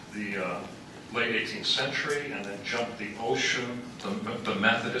the late 18th century, and then jumped the ocean, the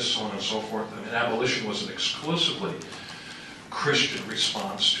Methodists, so on and so forth. I mean, abolition was an exclusively Christian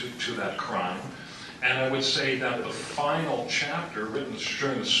response to that crime. And I would say that the final chapter, written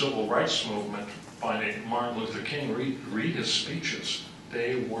during the Civil Rights Movement by Martin Luther King, read his speeches.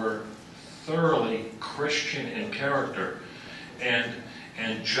 They were thoroughly Christian in character and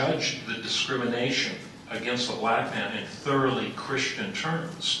judged the discrimination against the black man in thoroughly Christian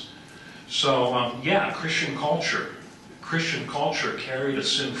terms. So, yeah, Christian culture carried a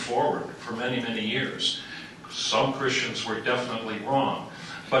sin forward for many, many years. Some Christians were definitely wrong.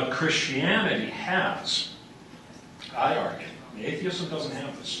 But Christianity has, I argue, atheism doesn't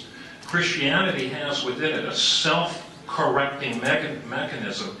have this. Christianity has within it a self-correcting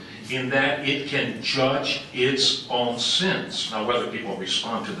mechanism in that it can judge its own sins. Now, whether people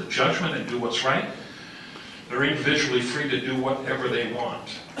respond to the judgment and do what's right, they're individually free to do whatever they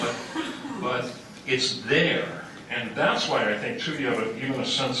want. But it's there. And that's why I think, too, you have even a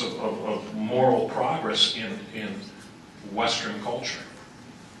sense of moral progress in Western culture.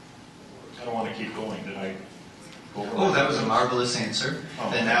 I don't want to keep going. Did I go over? Oh, that was a marvelous answer.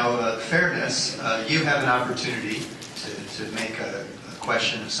 Oh. And now, fairness, you have an opportunity to make a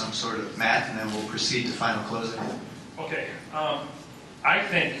question of some sort of math, and then we'll proceed to final closing. Okay. I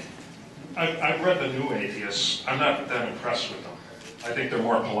think, I've read the New Atheists. I'm not that impressed with them. I think they're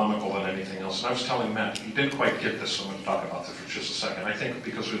more polemical than anything else. And I was telling Matt, he didn't quite get this, so I'm going to talk about this for just a second. I think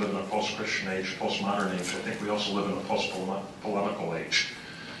because we live in a post-Christian age, postmodern age, I think we also live in a post-polemical age.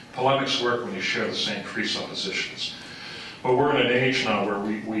 Polemics work when you share the same presuppositions. But we're in an age now where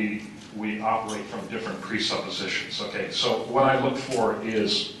we operate from different presuppositions. Okay, so what I look for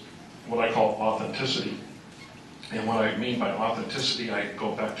is what I call authenticity. And what I mean by authenticity, I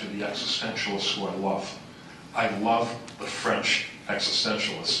go back to the existentialists who I love. I love the French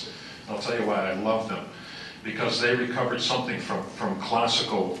existentialists. I'll tell you why I love them. Because they recovered something from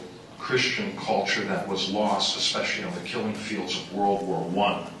classical Christian culture that was lost, especially on the killing fields of World War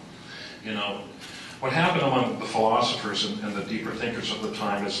I. You know, what happened among the philosophers and the deeper thinkers of the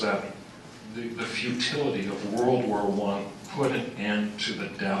time is that the futility of World War I put an end to the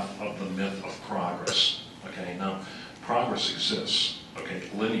death of the myth of progress. Okay, now, progress exists. Okay,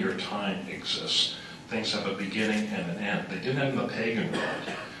 linear time exists. Things have a beginning and an end. They didn't have in the pagan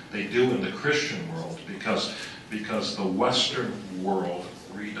world. They do in the Christian world because the Western world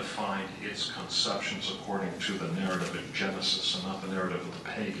redefined its conceptions according to the narrative in Genesis and not the narrative of the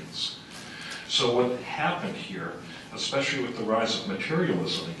pagans. So what happened here, especially with the rise of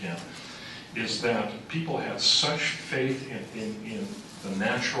materialism again, is that people had such faith in the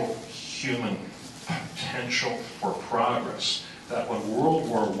natural human potential for progress that when World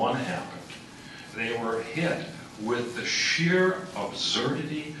War I happened, they were hit with the sheer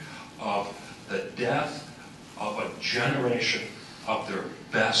absurdity of the death of a generation of their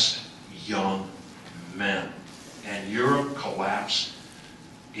best young men. And Europe collapsed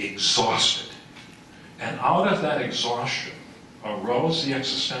exhausted. And out of that exhaustion arose the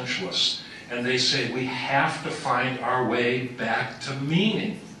existentialists, and they say, we have to find our way back to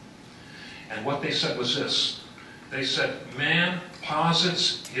meaning. And what they said was this. They said, man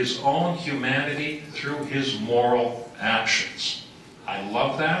posits his own humanity through his moral actions. I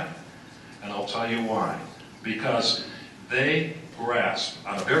love that, and I'll tell you why. Because they grasp,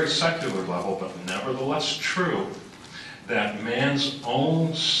 on a very secular level, but nevertheless true, that man's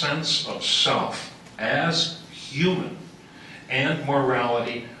own sense of self as human and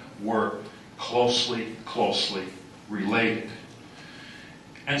morality were closely related.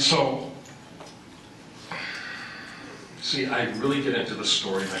 And so, see, I really get into the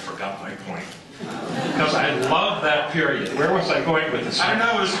story and I forgot my point. Because I love that period. Where was I going with this? I don't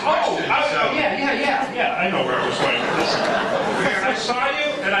know, it was a question. Yeah, I know where I was going with this. I saw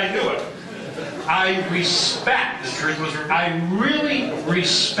you and I knew it. I respect, The truth was revealed. I really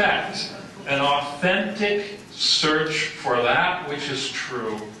respect an authentic search for that which is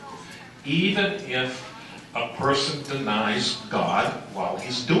true, even if a person denies God while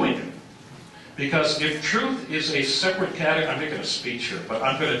he's doing it. Because if truth is a separate category, I'm making a speech here, but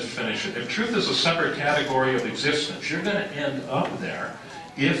I'm going to finish it. If truth is a separate category of existence, you're going to end up there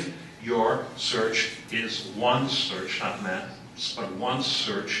if your search is one search, not mass, but one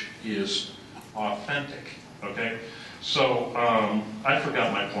search is authentic. Okay? So, I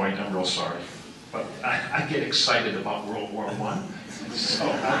forgot my point, I'm real sorry. But I get excited about World War I. So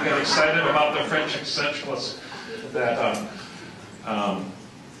I get excited about the French existentialists that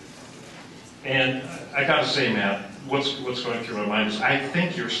And I got to say, Matt, what's going through my mind is I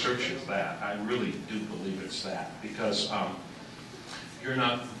think your search is that. I really do believe it's that, because you're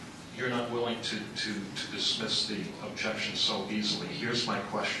not willing to dismiss the objection so easily. Here's my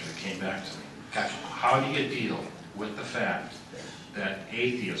question that came back to me. Gotcha. How do you deal with the fact that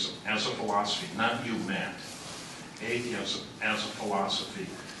atheism as a philosophy, not you, Matt, atheism as a philosophy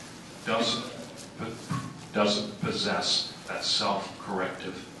doesn't possess that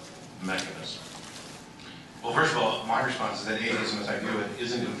self-corrective mechanism? Well, first of all, my response is that atheism, as I view it,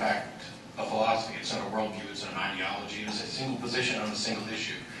 isn't in fact a philosophy. It's not a worldview. It's not an ideology. It's a single position on a single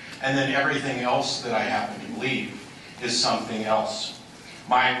issue. And then everything else that I happen to believe is something else.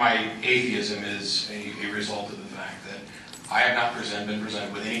 My atheism is a result of the fact that I have not been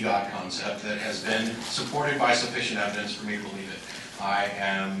presented with any God concept that has been supported by sufficient evidence for me to believe it. I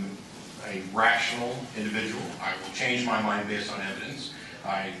am a rational individual. I will change my mind based on evidence.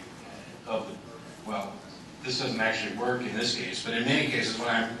 Well, this doesn't actually work in this case, but in many cases when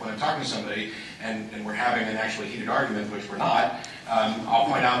I'm talking to somebody and we're having an actually heated argument, which we're not, I'll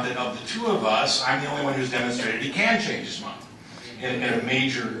point out that of the two of us, I'm the only one who's demonstrated he can change his mind in a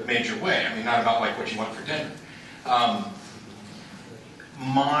major way. I mean, not about like what you want for dinner.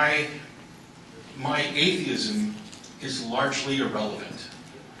 My atheism is largely irrelevant.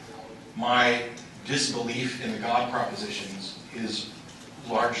 My disbelief in the God propositions is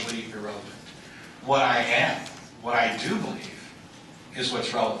largely irrelevant. What I am, what I do believe, is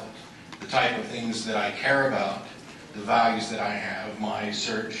what's relevant. The type of things that I care about, the values that I have, my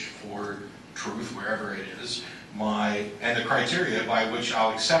search for truth, wherever it is, and the criteria by which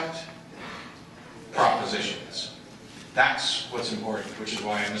I'll accept propositions. That's what's important, which is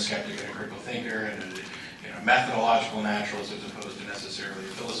why I'm a skeptic and a critical thinker and a methodological naturalist as opposed to necessarily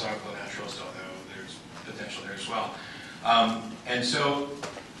a philosophical naturalist, although there's potential there as well. And so,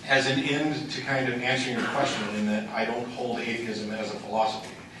 as an end to kind of answering your question, in that I don't hold atheism as a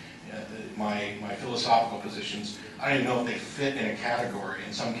philosophy. My philosophical positions, I don't even know if they fit in a category.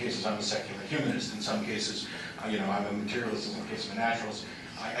 In some cases, I'm a secular humanist. In some cases, I'm a materialist. In some cases, I'm a naturalist.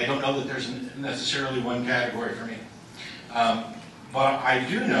 I don't know that there's necessarily one category for me. But I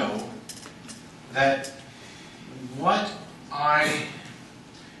do know that what I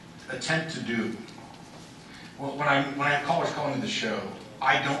attempt to do, when I have callers calling to the show,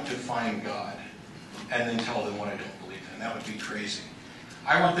 I don't define God and then tell them what I don't believe in. That would be crazy.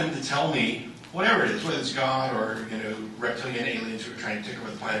 I want them to tell me whatever it is, whether it's God or reptilian aliens who are trying to take over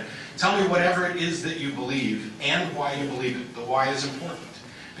the planet. Tell me whatever it is that you believe and why you believe it. The why is important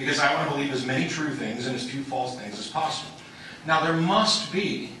because I want to believe as many true things and as few false things as possible. Now there must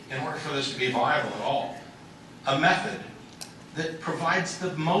be, in order for this to be viable at all, a method that provides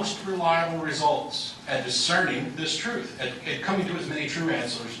the most reliable results at discerning this truth, at coming to as many true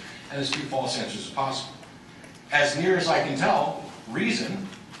answers and as few false answers as possible. As near as I can tell, reason,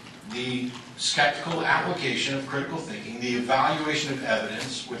 the skeptical application of critical thinking, the evaluation of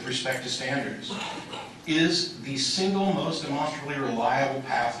evidence with respect to standards, is the single most demonstrably reliable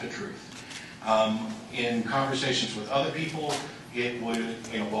path to truth. In conversations with other people, it would,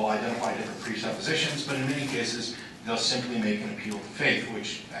 will identify different presuppositions, but in many cases, they'll simply make an appeal to faith,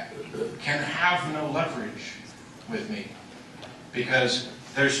 which can have no leverage with me, because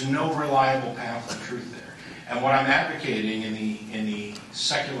there's no reliable path to truth there. And what I'm advocating in the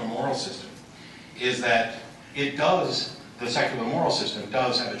secular moral system is that the secular moral system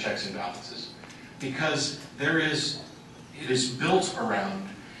does have a checks and balances, because it is built around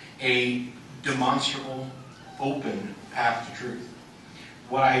a demonstrable, open path to truth.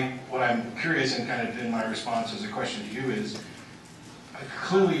 What I'm curious and kind of in my response as a question to you is,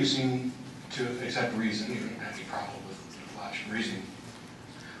 clearly you seem to accept reason. You don't have any problem with logic and reasoning.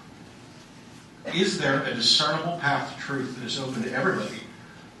 Is there a discernible path to truth that is open to everybody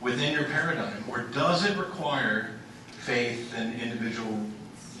within your paradigm, or does it require faith and individual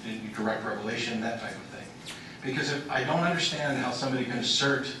direct revelation, that type of thing? Because I don't understand how somebody can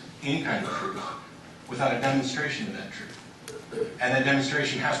assert any kind of truth without a demonstration of that truth. And that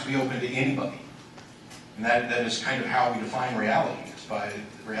demonstration has to be open to anybody. And that is kind of how we define reality. It's by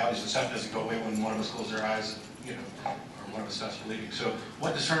reality is the stuff doesn't go away when one of us closes our eyes, or one of us stops believing. So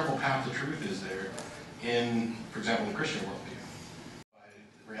what discernible path to truth is there in, for example, the Christian worldview?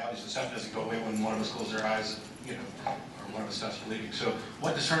 By reality is the stuff doesn't go away when one of us closes our eyes, or one of us stops believing. So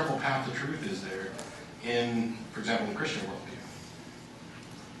what discernible path to truth is there in, for example, the Christian worldview?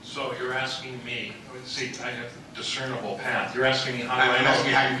 So you're asking me, see, I have discernible path. You're asking me how do I'm I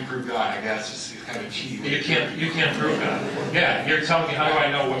asking know? how you can prove God, I guess. It's kind of cheating. You can't prove that. Yeah, you're telling me how do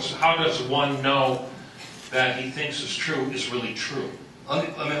I know how does one know that he thinks is true is really true? Let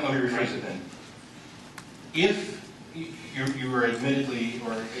me rephrase it then. If you are admittedly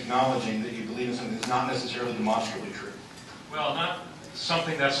or acknowledging that you believe in something that's not necessarily demonstrably true. Well, not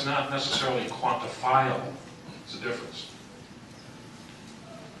something that's not necessarily quantifiable. It's a difference.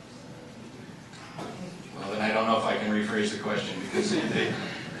 Well, then I don't know if I can rephrase the question, because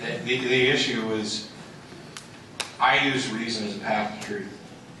the issue is, I use reason as a path to truth,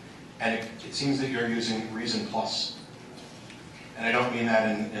 and it seems that you're using reason plus. And I don't mean that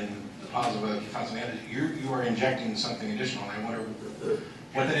in the positive way. You are injecting something additional, and I wonder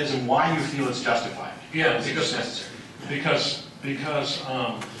what that is and why you feel it's justified. Yeah, because it's necessary. Because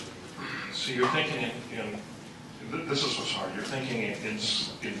see, you're thinking this is what's hard. You're thinking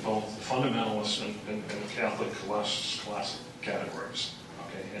in both fundamentalist and Catholic class categories.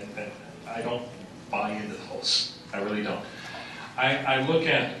 Okay, and I don't buy into those. I really don't. I look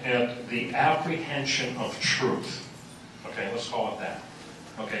at the apprehension of truth. Okay, let's call it that.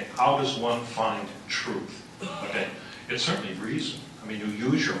 Okay, how does one find truth? Okay, it's certainly reason. I mean, you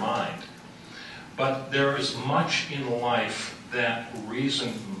use your mind. But there is much in life that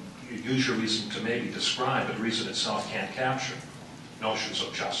reason, you use your reason to maybe describe, but reason itself can't capture. Notions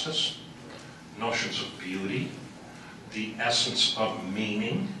of justice, notions of beauty, the essence of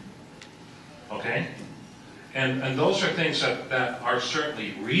meaning. Okay? And those are things that are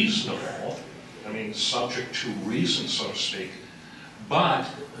certainly reasonable, I mean, subject to reason, so to speak, but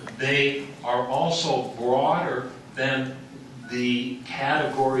they are also broader than the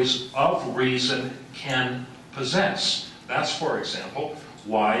categories of reason can possess. That's, for example,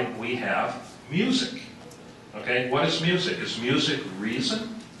 why we have music. Okay, what is music? Is music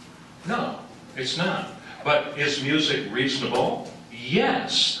reason? No, it's not. But is music reasonable?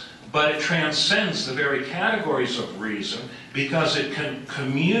 Yes. But it transcends the very categories of reason because it can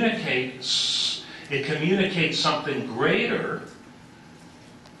communicate something greater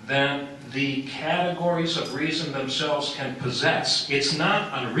than the categories of reason themselves can possess. It's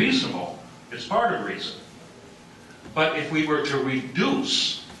not unreasonable. It's part of reason. But if we were to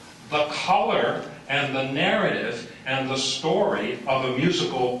reduce the color and the narrative and the story of a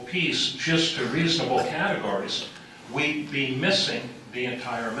musical piece just to reasonable categories, we'd be missing the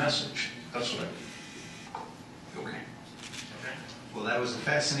entire message. That's what I mean. Okay. Well, that was a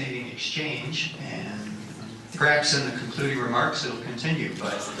fascinating exchange, and perhaps in the concluding remarks it'll continue,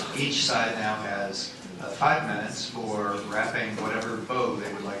 but each side now has 5 minutes for wrapping whatever bow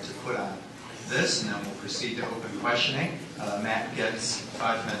they would like to put on this, and then we'll proceed to open questioning. Matt gets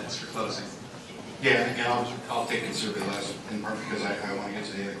 5 minutes for closing. Yeah, and I'll take conservative last, in part because I want to get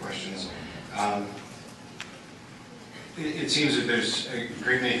to the other questions. It seems that there's a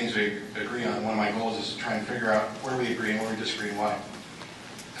great many things we agree on. One of my goals is to try and figure out where we agree and where we disagree and why.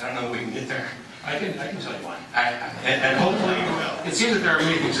 I don't know that we can get there. I can tell you why. And hopefully you will. It seems that there are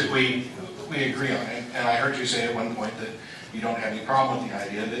many things that we agree on. And I heard you say at one point that you don't have any problem with the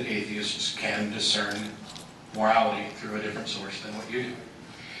idea that atheists can discern morality through a different source than what you do.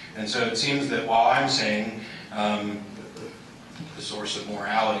 And so it seems that while I'm saying the source of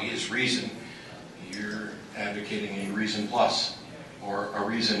morality is reason, you're advocating a reason plus, or a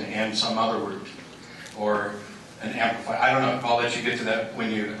reason and some other word, or an amplifier. I don't know. I'll let you get to that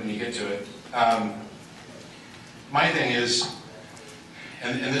when you get to it. My thing is,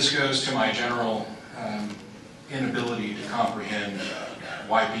 and this goes to my general inability to comprehend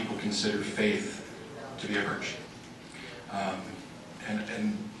why people consider faith to be a virtue.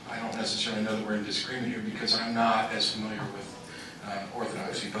 And I don't necessarily know that we're in disagreement here because I'm not as familiar with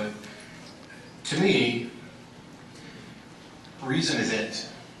Orthodoxy, but to me, reason is it.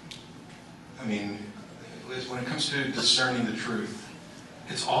 I mean, when it comes to discerning the truth,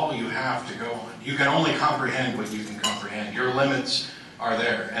 it's all you have to go on. You can only comprehend what you can comprehend. Your limits are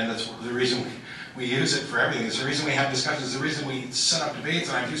there, and that's the reason we use it for everything. It's the reason we have discussions. It's the reason we set up debates,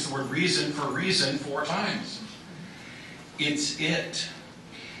 and I've used the word reason 4 times. It's it.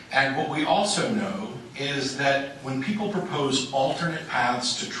 And what we also know is that when people propose alternate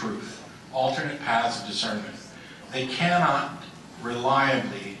paths to truth, alternate paths of discernment, they cannot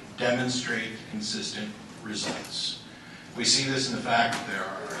reliably demonstrate consistent results. We see this in the fact that there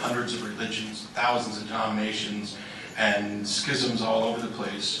are hundreds of religions, thousands of denominations, and schisms all over the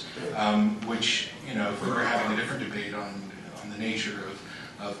place, which, you know, if we were having a different debate on the nature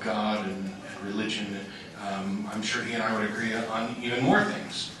of God and religion, I'm sure he and I would agree on even more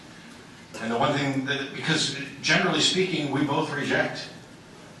things. And the one thing that, because generally speaking, we both reject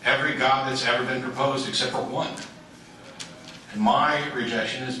every God that's ever been proposed except for one. And my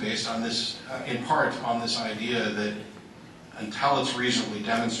rejection is based on this, in part, on this idea that until it's reasonably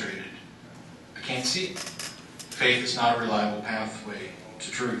demonstrated, I can't see it. faith is not a reliable pathway to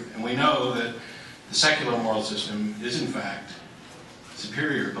truth. And we know that the secular moral system is in fact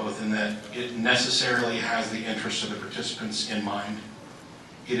superior, both in that it necessarily has the interests of the participants in mind.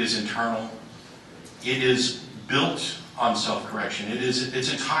 It is internal. It is built on self-correction.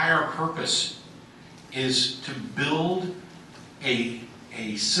 Its entire purpose is to build a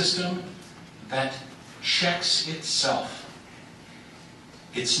system that checks itself.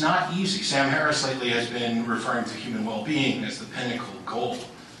 It's not easy. Sam Harris lately has been referring to human well-being as the pinnacle goal.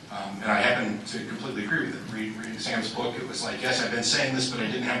 And I happen to completely agree with it. Reading Sam's book, it was like, yes, I've been saying this, but I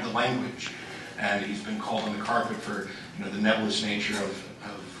didn't have the language. And he's been called on the carpet for the nebulous nature of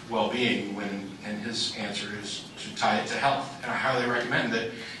well-being, and his answer is to tie it to health. And I highly recommend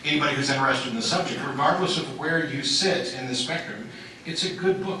that anybody who's interested in the subject, regardless of where you sit in the spectrum, it's a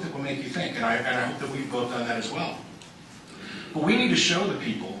good book that will make you think. And I hope that we've both done that as well. But we need to show the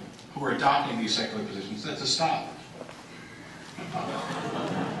people who are adopting these secular positions that to stop.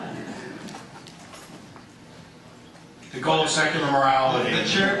 The goal of secular morality. The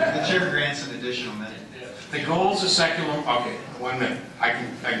chair grants an additional minute. The goals of secular... Okay, 1 minute. I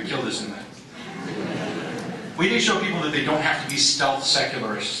can kill this in a minute. We need to show people that they don't have to be stealth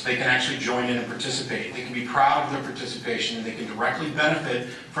secularists. They can actually join in and participate. They can be proud of their participation, and they can directly benefit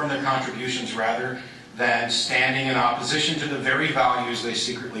from their contributions rather than standing in opposition to the very values they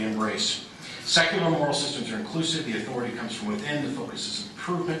secretly embrace. Secular moral systems are inclusive. The authority comes from within. The focus is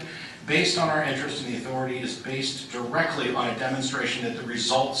improvement. Based on our interest in the authority is based directly on a demonstration that the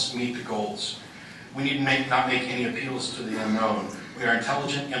results meet the goals. We need to not make any appeals to the unknown. We are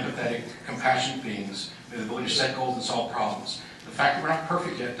intelligent, empathetic, compassionate beings. We have the ability to set goals and solve problems. The fact that we're not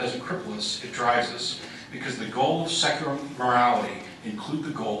perfect yet doesn't cripple us, it drives us. Because the goal of secular morality include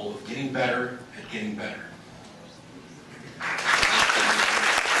the goal of getting better at getting better.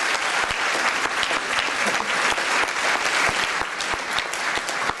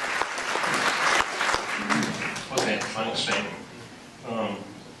 Okay, final statement.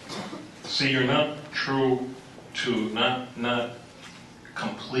 See, you're not true to, not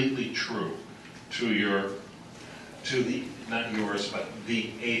completely true to not yours, but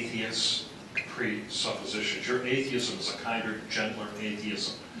the atheist presuppositions. Your atheism is a kinder, gentler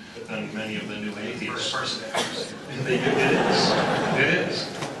atheism than many of the new atheists. It is.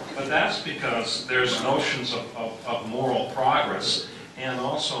 But that's because there's notions of moral progress, and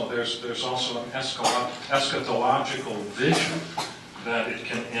also there's also an eschatological vision that it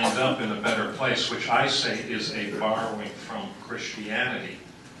can end up in a better place, which I say is a borrowing from Christianity.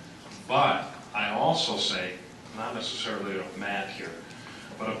 But I also say, not necessarily of Matt here,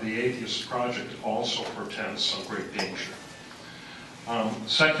 but of the atheist project, also portends some great danger.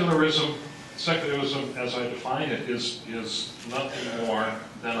 Secularism, as I define it, is nothing more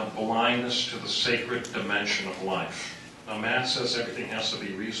than a blindness to the sacred dimension of life. Now, Matt says everything has to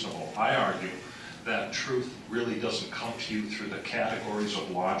be reasonable. I argue that truth really doesn't come to you through the categories of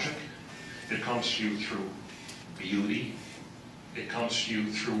logic. It comes to you through beauty. It comes to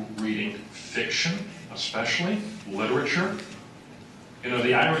you through reading fiction, especially literature. You know,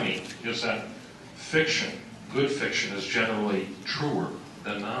 the irony is that fiction, good fiction, is generally truer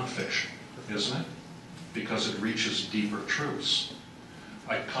than nonfiction, isn't it? Because it reaches deeper truths.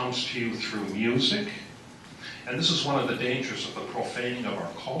 It comes to you through music. And this is one of the dangers of the profaning of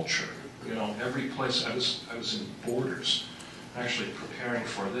our culture. You know, every place, I was in Borders, actually preparing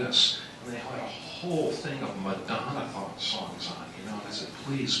for this, and they had a whole thing of Madonna songs on, you know, and I said,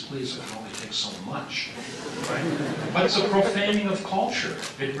 please, it can only take so much, right? But it's a profaning of culture.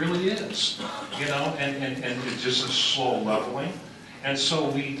 It really is, you know, and it's just a slow leveling. And so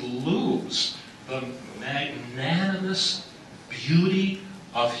we lose the magnanimous beauty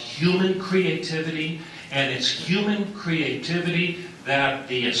of human creativity, and it's human creativity that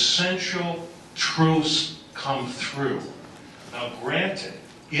the essential truths come through. Now, granted,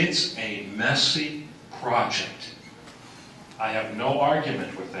 it's a messy project. I have no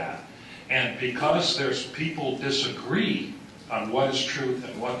argument with that. And because there's people disagree on what is truth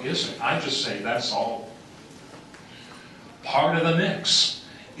and what isn't, I just say that's all part of the mix.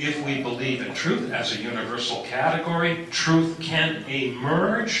 If we believe in truth as a universal category, truth can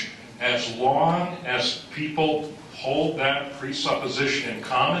emerge as long as people hold that presupposition in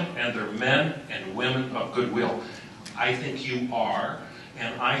common, and they're men and women of goodwill. I think you are,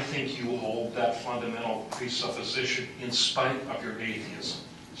 and I think you hold that fundamental presupposition in spite of your atheism.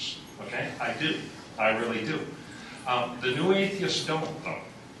 Okay? I do. I really do. The new atheists don't, though.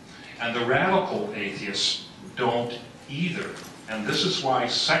 And the radical atheists don't either. And this is why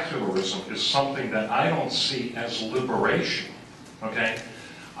secularism is something that I don't see as liberation. Okay?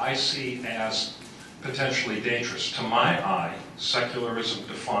 I see as potentially dangerous. To my eye, secularism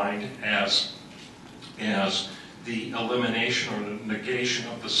defined as the elimination or the negation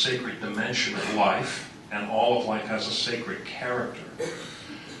of the sacred dimension of life, and all of life has a sacred character,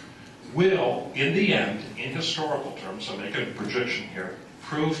 will, in the end, in historical terms, I'm making a projection here,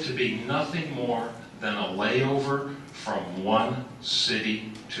 prove to be nothing more than a layover from one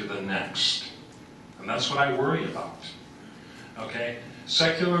city to the next. And that's what I worry about. Okay?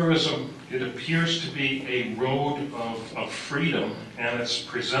 Secularism, it appears to be a road of freedom, and it's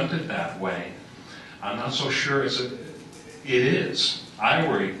presented that way. I'm not so sure it is. I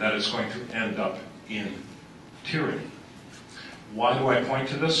worry that it's going to end up in tyranny. Why do I point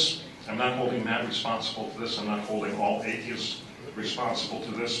to this? I'm not holding Matt responsible to this. I'm not holding all atheists responsible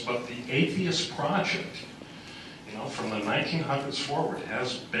to this. But the atheist project, you know, from the 1900s forward,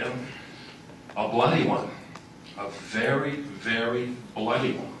 has been a bloody one. A very, very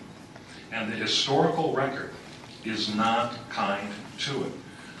bloody one. And the historical record is not kind to it.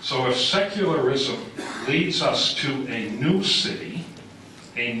 So if secularism leads us to a new city,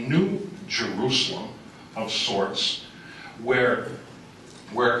 a new Jerusalem of sorts, where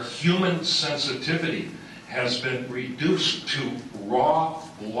human sensitivity has been reduced to raw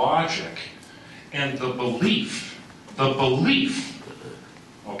logic, and the belief,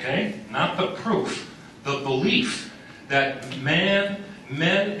 okay, not the proof, the belief that men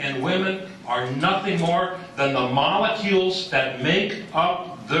and women are nothing more than the molecules that make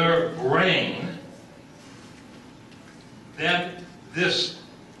up their brain, then this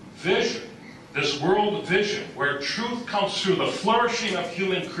vision, this world vision, where truth comes through the flourishing of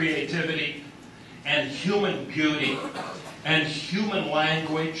human creativity and human beauty and human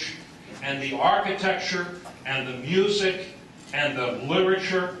language and the architecture and the music and the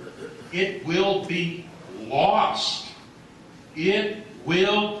literature, it will be lost. It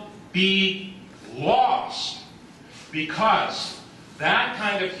will be lost, because that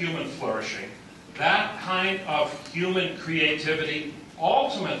kind of human flourishing, that kind of human creativity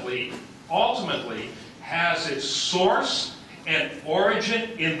ultimately has its source and origin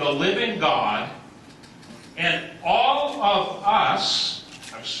in the living God, and all of us,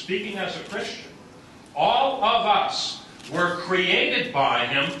 I'm speaking as a Christian, all of us were created by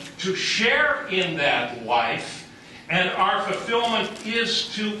Him to share in that life, and our fulfillment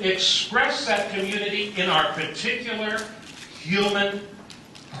is to express that community in our particular human,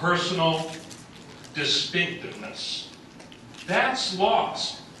 personal distinctiveness. That's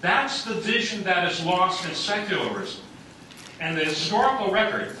lost. That's the vision that is lost in secularism. And the historical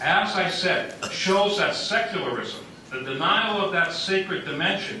record, as I said, shows that secularism, the denial of that sacred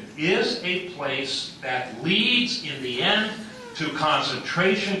dimension, is a place that leads, in the end, to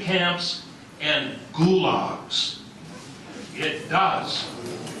concentration camps and gulags. It does.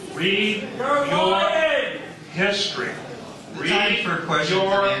 Read your history. The time for questions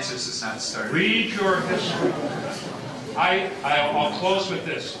and answers is not started. Read your history. I'll close with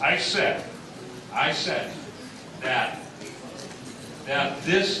this. I said that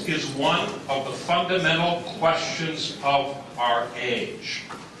this is one of the fundamental questions of our age.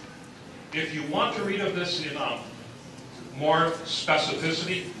 If you want to read of this in more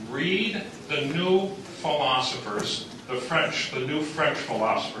specificity, read the new philosophers, the new French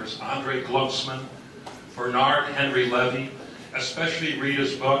philosophers, André Gloucester, Bernard Henry Levy, especially read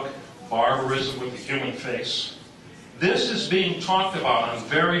his book, Barbarism with the Human Face. This is being talked about on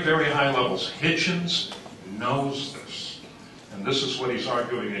very, very high levels. Hitchens knows this. And this is what he's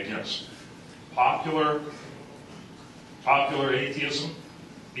arguing against. Popular atheism,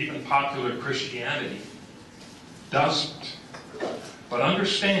 even popular Christianity, doesn't. But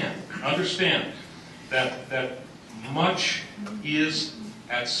understand that much is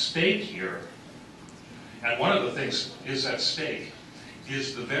at stake here. And one of the things is at stake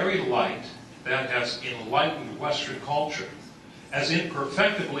is the very light that has enlightened Western culture, as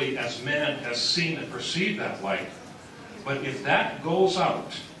imperfectibly as man has seen and perceived that light. But if that goes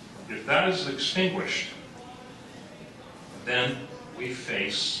out, if that is extinguished, then we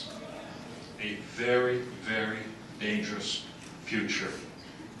face a very, very dangerous future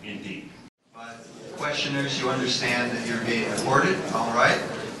indeed. Questioners, you understand that you're being recorded, all right?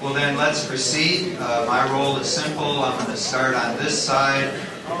 Well then, let's proceed. My role is simple. I'm going to start on this side,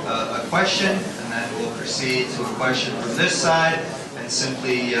 a question, and then we'll proceed to a question from this side, and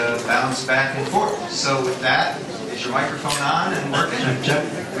simply bounce back and forth. So with that, is your microphone on and working? Check.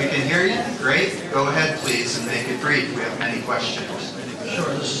 We can hear you? Great. Go ahead, please, and make it brief. We have many questions. Sure,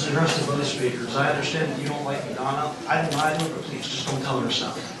 this is addressed to both speakers. I understand that you don't like Madonna. I don't either, but please, just don't tell her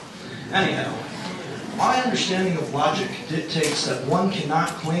so. Anyhow, my understanding of logic dictates that one cannot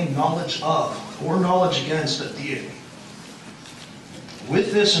claim knowledge of or knowledge against a deity.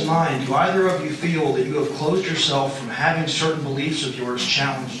 With this in mind, do either of you feel that you have closed yourself from having certain beliefs of yours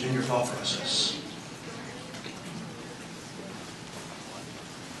challenged in your thought process?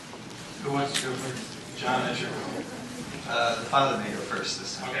 Who wants to go first? John, that's your call. The father may go first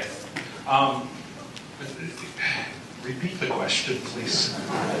this time. Okay. Repeat the question, please.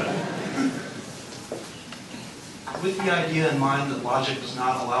 With the idea in mind that logic does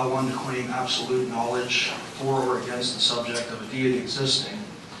not allow one to claim absolute knowledge for or against the subject of a deity existing,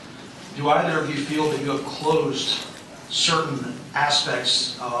 do either of you feel that you have closed certain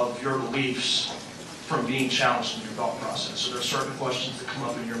aspects of your beliefs from being challenged in your thought process? So there are certain questions that come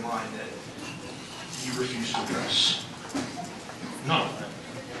up in your mind that you refuse to address? No.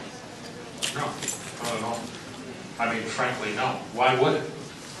 No, not at all. I mean, frankly, no. Why would it?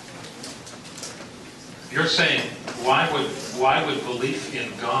 You're saying, why would belief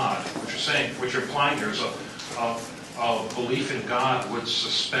in God, what you're implying here is a belief in God would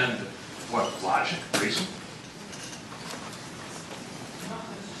suspend, what, logic, reason?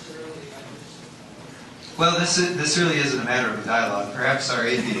 Well, this really isn't a matter of dialogue. Perhaps our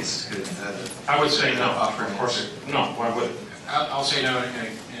atheists could I would say no, offer of course. No, why would it? I'll say no and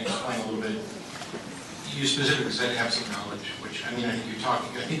explain a little bit. You specifically said absolute knowledge, which, I mean, I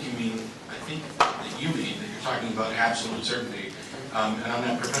think you mean that you're talking about absolute certainty, and I'm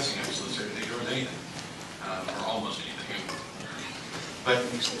not professing absolute certainty towards anything, or almost anything. But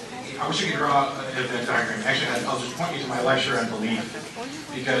I wish I could draw a diagram. Actually, I'll just point you to my lecture on belief,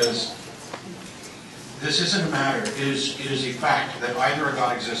 because this isn't a matter. It is a fact that either a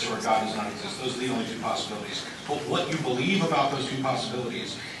God exists or a God does not exist. Those are the only two possibilities. But what you believe about those two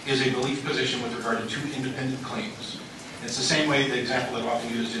possibilities is a belief position with regard to two independent claims. It's the same way the example that I've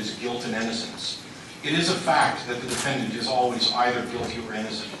often used is guilt and innocence. It is a fact that the defendant is always either guilty or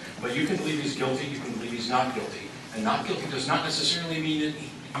innocent. But you can believe he's guilty, you can believe he's not guilty. And not guilty does not necessarily mean that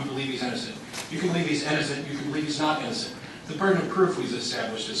you believe he's innocent. You can believe he's innocent, you can believe he's not innocent. The burden of proof we've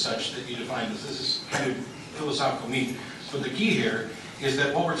established is such that you define this. This is kind of philosophical meat. But the key here is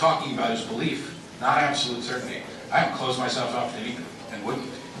that what we're talking about is belief, not absolute certainty. I haven't closed myself off to anything, and wouldn't.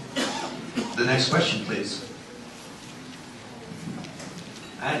 The next question, please.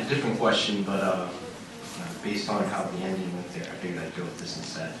 I had a different question, but based on how the ending went there, I figured I'd go with this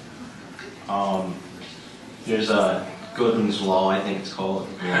instead. There's a Godwin's Law, I think it's called,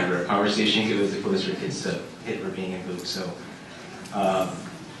 where a conversation goes closer gets to Hitler being invoked. So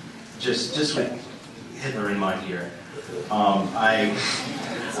just with Hitler in mind here, I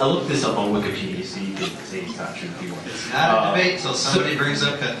looked this up on Wikipedia, so you can say it's not true if you want. It's not a debate until somebody brings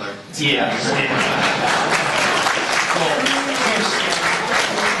up Hitler. Yeah. Well,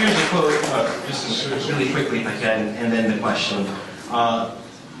 here's a quote, just really quickly if I can, and then the question.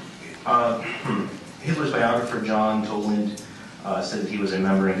 Hitler's biographer, John Toland, said that he was a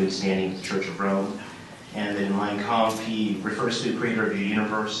member in good standing with the Church of Rome, and that in Mein Kampf he refers to the creator of the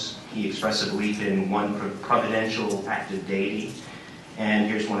universe. He expressed a belief in one providential active deity, and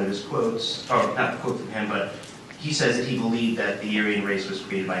here's one of his quotes, or not a quote from him, but he says that he believed that the Aryan race was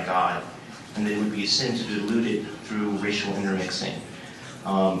created by God, and that it would be a sin to dilute it through racial intermixing.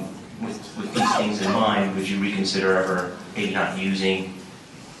 With these things in mind, would you reconsider ever maybe not using,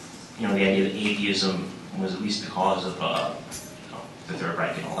 the idea that atheism was at least the cause of the Third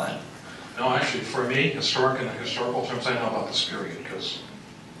Reich and all that? No, actually, for me, in historical terms, I know about this period because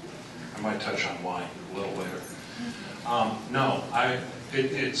I might touch on why a little later. No,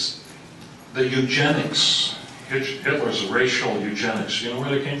 it's the eugenics, Hitler's racial eugenics. You know where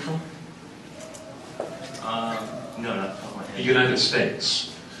they came from? No, not The United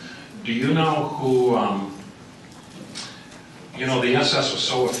States. Do you know who, the SS was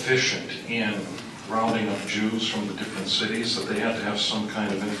so efficient in rounding up Jews from the different cities that they had to have some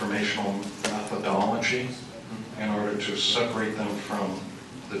kind of informational methodology in order to separate them from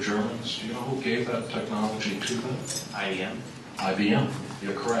the Germans. Do you know who gave that technology to them? IBM. IBM,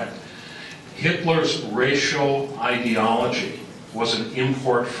 you're correct. Hitler's racial ideology was an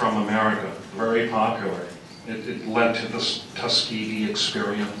import from America, very popular. It led to this Tuskegee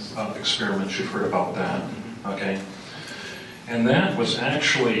experiment. You've heard about that, okay? And that was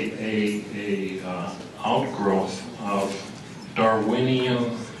actually a outgrowth of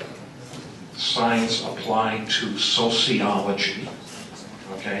Darwinian science applied to sociology,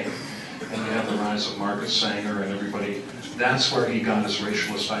 okay? And you have the rise of Margaret Sanger and everybody. That's where he got his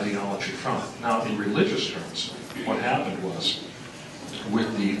racialist ideology from. Now, in religious terms, what happened was,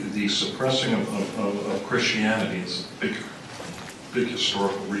 with the suppressing of Christianity, it's big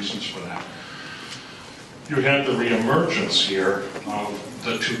historical reasons for that. You had the reemergence here of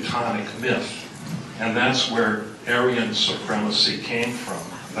the Teutonic myth, And that's where Aryan supremacy came from.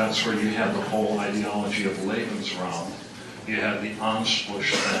 That's where you had the whole ideology of Lebensraum. You had the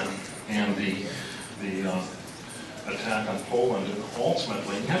Anschluss then, and the attack on Poland. And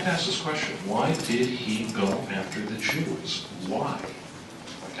ultimately, you have to ask this question, why did he go after the Jews? Why?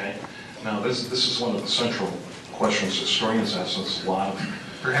 Okay? Now, this is one of the central questions historians ask us a lot of.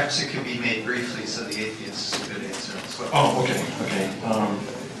 Perhaps it could be made briefly so the atheists could answer as well. Oh, okay, okay.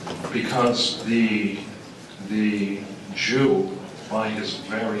 Because the Jew, by his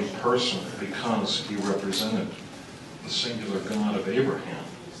very person, because he represented the singular God of Abraham,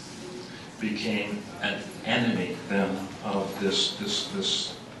 became an enemy then of this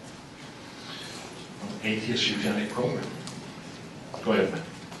atheist eugenic program. Go ahead, man.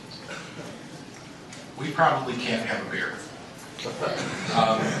 We probably can't have a beer.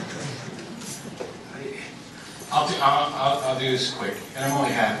 I'll do this quick, and I'm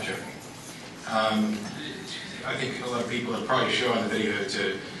only half joking. I think a lot of people have probably shown the video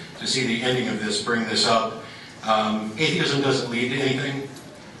to see the ending of this, bring this up. Atheism doesn't lead to anything.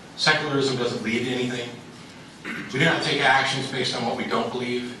 Secularism doesn't lead to anything. We do not take actions based on what we don't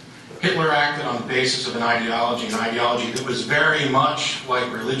believe. Hitler acted on the basis of an ideology that was very much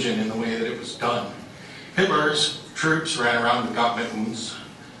like religion in the way that it was done. Hitler's troops ran around with government wounds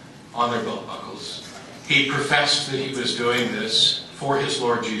on their belt buckles. He professed that he was doing this for his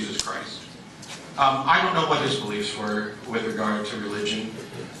Lord Jesus Christ. I don't know what his beliefs were with regard to religion,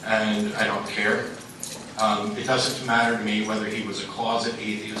 and I don't care. It doesn't matter to me whether he was a closet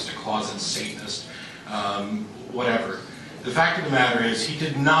atheist, a closet Satanist, whatever. The fact of the matter is he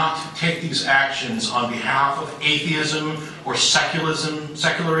did not take these actions on behalf of atheism or secularism.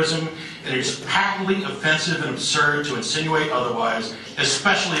 It is patently offensive and absurd to insinuate otherwise,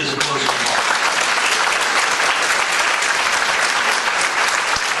 especially as opposed to law.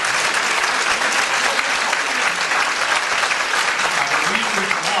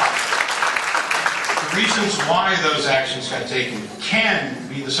 The reasons why those actions got taken can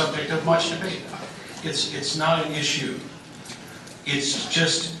be the subject of much debate. It's not an issue. It's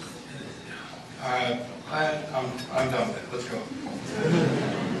just, I'm done with it. Let's go.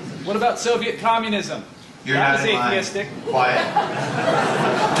 What about Soviet communism? You're that not was in line. atheistic. Quiet.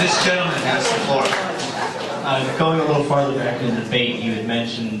 This gentleman has the floor. Going a little farther back in the debate, you had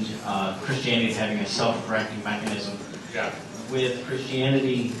mentioned Christianity having a self-correcting mechanism. Yeah. With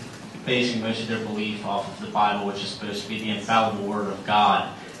Christianity basing most of their belief off of the Bible, which is supposed to be the infallible Word of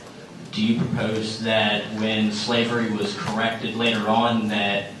God, do you propose that when slavery was corrected later on,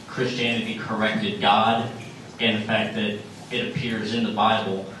 that Christianity corrected God, and the fact that it appears in the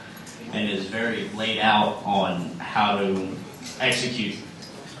Bible and is very laid out on how to execute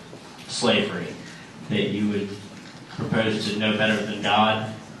slavery, that you would propose to know better than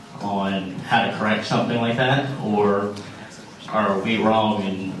God on how to correct something like that? Or are we wrong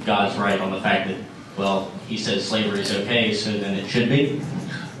and God's right on the fact that, well, he says slavery is okay, so then it should be?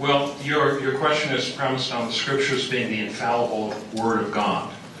 Well, your question is premised on the scriptures being the infallible Word of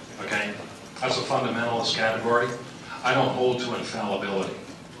God, okay? That's a fundamentalist category. I don't hold to infallibility,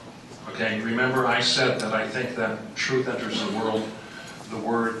 okay? Remember I said that I think that truth enters the world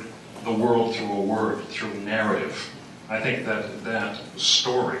through a word, through narrative. I think that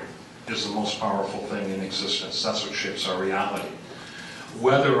story is the most powerful thing in existence. That's what shapes our reality.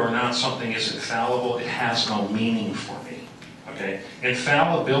 Whether or not something is infallible, it has no meaning for me. Okay?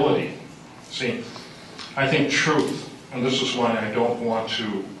 Infallibility. See, I think truth, and this is why I don't want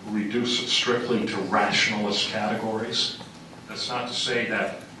to reduce it strictly to rationalist categories. That's not to say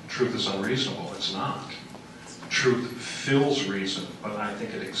that truth is unreasonable. It's not. Truth fills reason, but I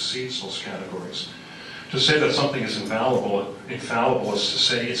think it exceeds those categories. To say that something is infallible is to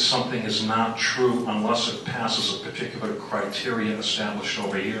say something is not true unless it passes a particular criteria established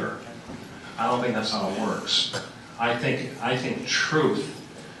over here. I don't think that's how it works. I think truth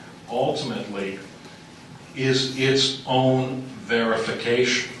ultimately is its own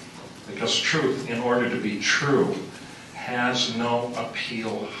verification, because truth, in order to be true, has no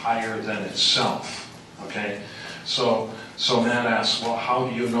appeal higher than itself. Okay, so Matt asks, well, how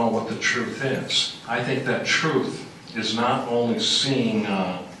do you know what the truth is? I think that truth is not only seeing,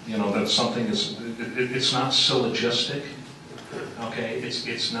 that something is. It's not syllogistic. Okay,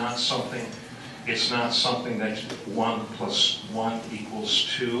 it's not something. It's not something that 1 + 1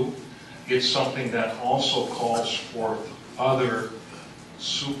 = 2. It's something that also calls forth other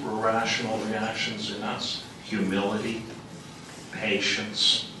super-rational reactions in us. Humility,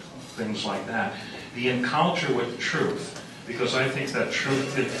 patience, things like that. The encounter with truth, because I think that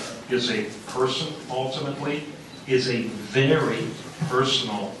truth is a person, ultimately, is a very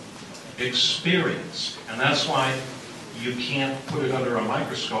personal experience. And that's why you can't put it under a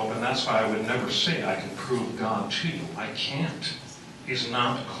microscope, and that's why I would never say I can prove God to you. I can't. He's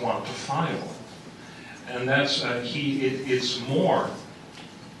not quantifiable. And that's, it's more,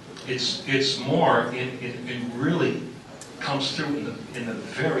 it really comes through in the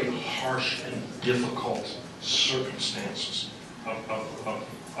very harsh and difficult circumstances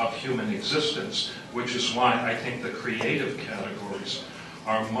of human existence, which is why I think the creative categories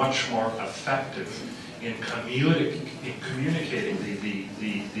are much more effective in communicating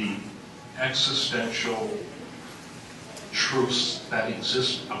the existential truths that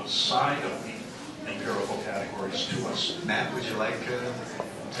exist outside of the empirical categories to us. Matt, would you like to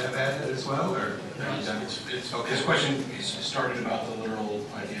have at it as well, or are you done? It's Okay. This question is started about the literal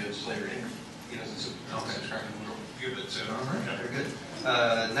idea of slavery. He doesn't subscribe to the literal view, but so. All right, very good.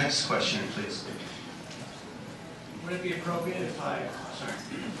 Next question, please. Would it be appropriate if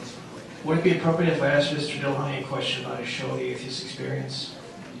I asked Mr. Dillahunty a question about his show, The Atheist Experience?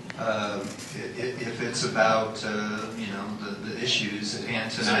 If it's about the issues at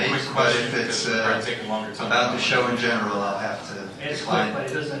hand tonight, but if it's about the show in general, I'll have to It's decline. quick,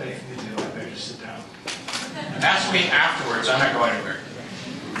 but it doesn't have anything to do. I better just sit down. Ask me afterwards. I'm not going anywhere.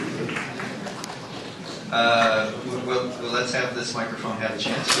 Well, let's have this microphone have a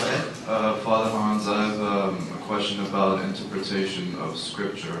chance. Go ahead. Father Hans, I have a question about interpretation of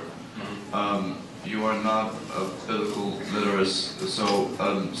Scripture. You are not a biblical literist, so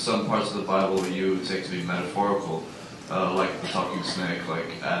some parts of the Bible you take to be metaphorical, like the talking snake,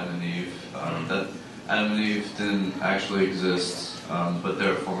 like Adam and Eve. That Adam and Eve didn't actually exist, but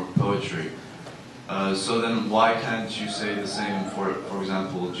they're a form of poetry. So then why can't you say the same for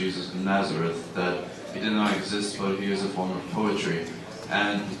example, Jesus of Nazareth, that he did not exist, but he is a form of poetry?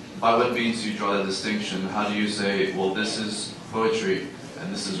 And by what means do you draw that distinction? How do you say, well, this is poetry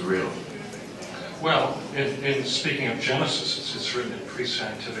and this is real? Well, in speaking of Genesis, it's written in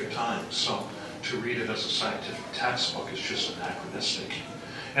pre-scientific times, so to read it as a scientific textbook is just anachronistic.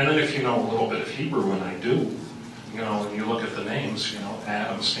 And then if you know a little bit of Hebrew, and I do, when you look at the names,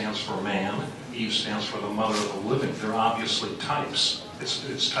 Adam stands for man, Eve stands for the mother of the living. They're obviously types.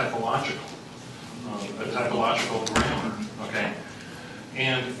 It's typological, a typological grammar, okay?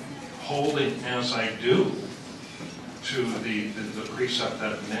 And holding as I do to the precept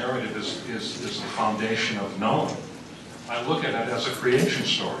that narrative is the foundation of knowing, I look at it as a creation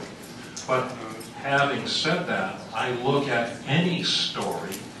story. But having said that, I look at any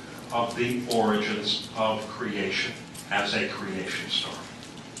story of the origins of creation as a creation story.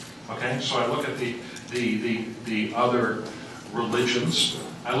 Okay, so I look at the other religions.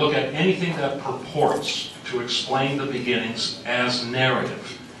 I look at anything that purports to explain the beginnings as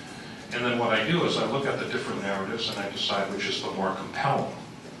narrative. And then what I do is I look at the different narratives and I decide which is the more compelling.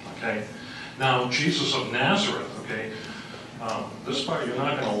 Okay? Now, Jesus of Nazareth, okay, this part you're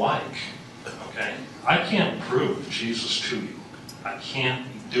not going to like. Okay? I can't prove Jesus to you. I can't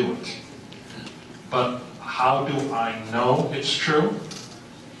do it. But how do I know it's true?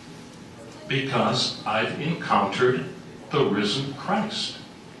 Because I've encountered the risen Christ.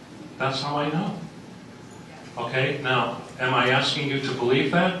 That's how I know. Okay? Now, am I asking you to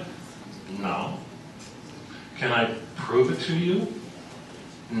believe that? No. Can I prove it to you?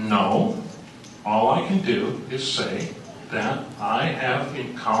 No. All I can do is say that I have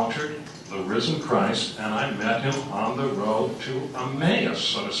encountered the risen Christ and I met him on the road to Emmaus,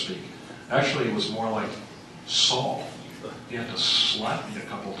 so to speak. Actually, it was more like Saul. He had to slap me a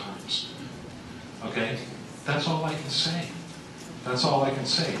couple times. Okay? That's all I can say. That's all I can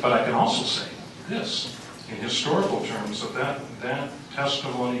say. But I can also say this. In historical terms, that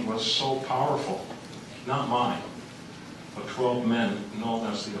testimony was so powerful, not mine, but 12 men known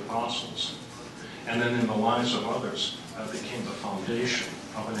as the apostles. And then in the lives of others, that became the foundation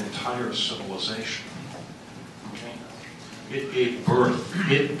of an entire civilization. Okay?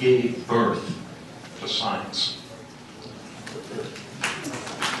 It gave birth to science.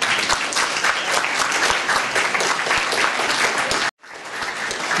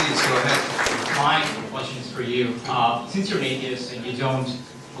 Please go ahead. My question is for you. Since you're an atheist and you don't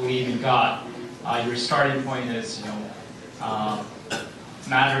believe in God, your starting point is,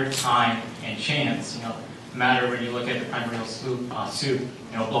 matter, time, and chance. Matter, when you look at the primordial soup, blah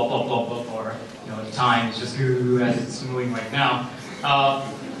blah blah blah, or time is just as it's moving right now.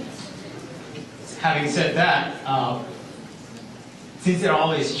 Having said that, since they're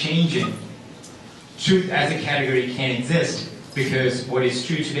always changing, truth as a category can't exist, because what is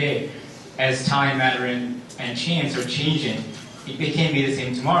true today, as time, matter, and chance are changing, it can't be the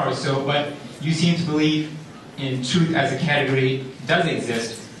same tomorrow. But you seem to believe in truth as a category does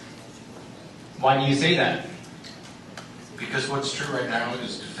exist. Why do you say that? Because what's true right now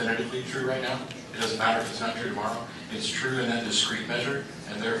is definitively true right now. It doesn't matter if it's not true tomorrow. It's true in that discrete measure,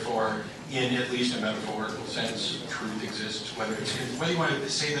 and therefore, in at least a metaphorical sense, truth exists. Whether you want to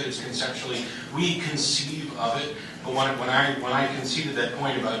say that it's conceptually, we conceive of it. But when I conceded that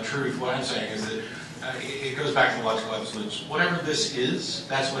point about truth, what I'm saying is that it goes back to logical absolutes. Whatever this is,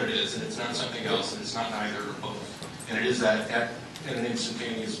 that's what it is, and it's not something else, and it's not neither or both. And it is that at an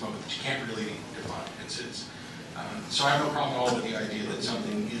instantaneous moment that you can't really define. So I have no problem at all with the idea that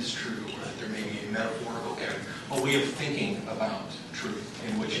something is true, or that there may be a metaphorical category, a way of thinking about truth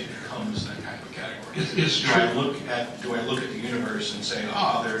in which it becomes that kind of category. Do I look at the universe and say,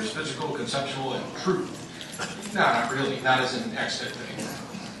 there's physical, conceptual, and truth? No, not really. Not as an extant thing.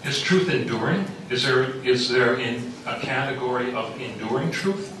 Is truth enduring? Is there in a category of enduring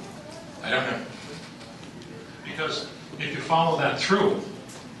truth? I don't know. Because if you follow that through,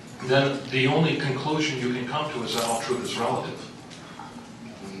 then the only conclusion you can come to is that all truth is relative.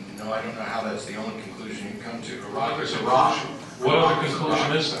 No, I don't know how that's the only conclusion you can come to. A rock is a rock. What other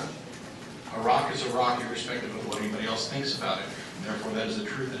conclusion is there? A rock is a rock irrespective of what anybody else thinks about it. And therefore, that is the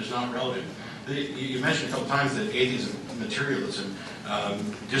truth that is not relative. You mentioned a couple times that atheism, materialism,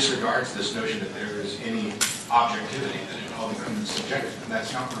 disregards this notion that there is any objectivity, that it all becomes subjective, and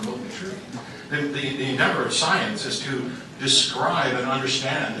that's not remotely true. The endeavor of science is to describe and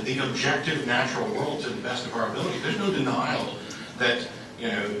understand the objective natural world to the best of our ability. There's no denial that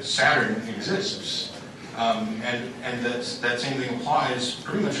Saturn exists, and that same thing applies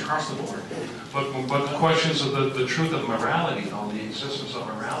pretty much across the board. But the questions of the truth of morality, the existence of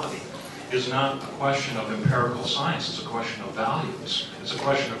morality, is not a question of empirical science. It's a question of values. It's a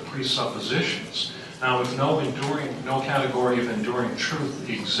question of presuppositions. Now, if no category of enduring truth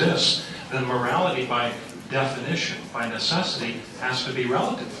exists, then morality, by definition, by necessity, has to be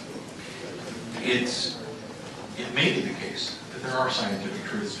relative. It may be the case that there are scientific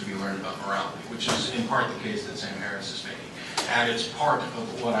truths to be learned about morality, which is in part the case that Sam Harris is making. And it's part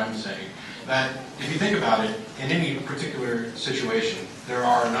of what I'm saying. That if you think about it, in any particular situation, there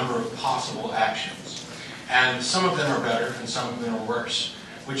are a number of possible actions. And some of them are better and some of them are worse.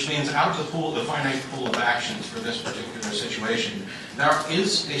 Which means out of the finite pool of actions for this particular situation, there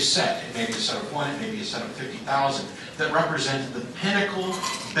is a set, it may be a set of 1, it may be a set of 50,000, that represent the pinnacle,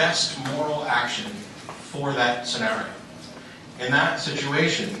 best moral action for that scenario. In that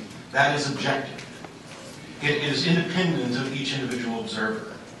situation, that is objective. It is independent of each individual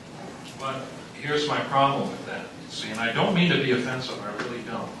observer. But here's my problem with that. See, and I don't mean to be offensive, I really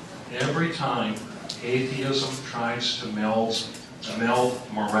don't. Every time atheism tries to meld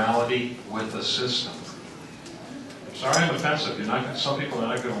morality with a system. I'm sorry I'm offensive. Some people are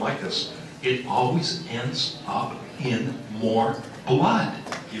not going to like this. It always ends up in more blood.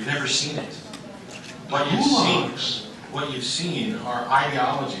 You've never seen it. What you've seen are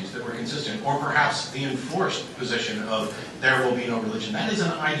ideologies that were consistent, or perhaps the enforced position of there will be no religion. That is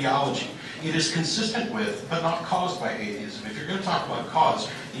an ideology. It is consistent with, but not caused by atheism. If you're going to talk about cause,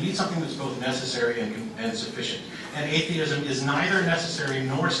 you need something that's both necessary and sufficient. And atheism is neither necessary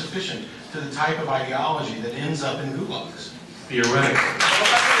nor sufficient to the type of ideology that ends up in gulags. Theoretical.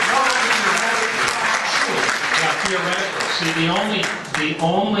 Yeah, theoretical. See,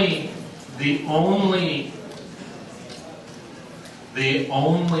 the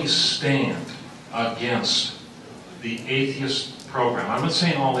only stand against the atheist program. I'm not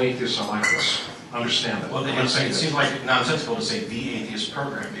saying all atheists are like this. Understand that. Well, it seems like nonsensical to say the atheist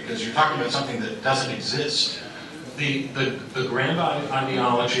program, because you're talking about something that doesn't exist. The grand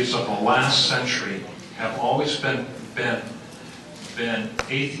ideologies of the last century have always been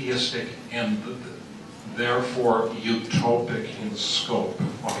atheistic and therefore utopic in scope.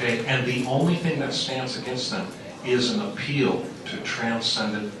 Okay, and the only thing that stands against them is an appeal to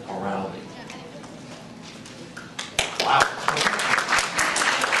transcendent morality. Wow.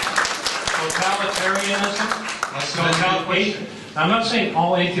 Totalitarianism? I'm not saying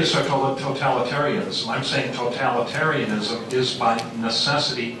all atheists are totalitarianism. I'm saying totalitarianism is by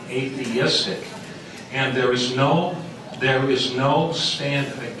necessity atheistic. And there is no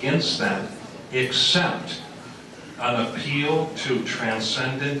stand against that except an appeal to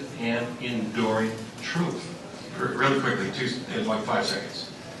transcendent and enduring truth. Really quickly, in like 5 seconds.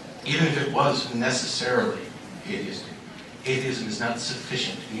 Even if it was necessarily atheistic, atheism is not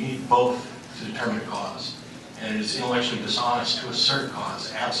sufficient. You need both to determine a cause. And it is intellectually dishonest to assert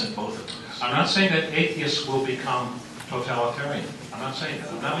cause, absent both of those. I'm not saying that atheists will become totalitarian. I'm not saying that.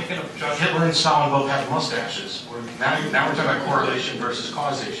 I'm not making a judgment. Hitler and Stalin both had mustaches. Now we're talking about correlation versus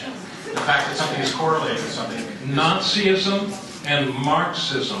causation. The fact that something is correlated with something. Nazism and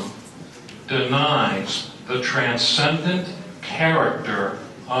Marxism denies the transcendent character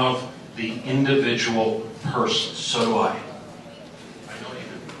of the individual person. So do I.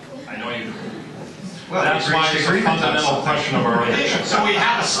 I know you do. Well, That's we why reached it's a agreement on fundamental something. question of our age. So we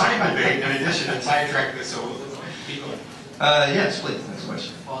have a side debate in addition to sidetrack this, so keep going. Yes, please, next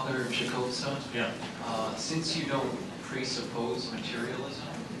question. Father Jacobse, Yeah. since you don't presuppose materialism,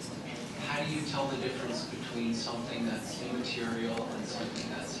 how do you tell the difference between something that's immaterial and something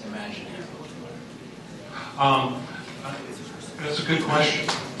that's imaginary? That's a good question.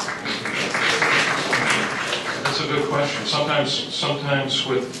 That's a good question. Sometimes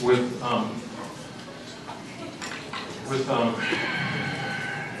with you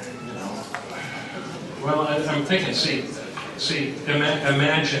know, well, I'm thinking. See,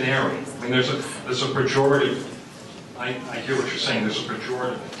 imaginary. I mean, there's a pejorative. I hear what you're saying. There's a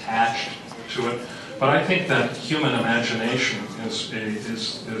pejorative attached to it, but I think that human imagination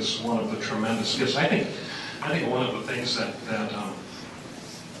is one of the tremendous gifts. I think one of the things that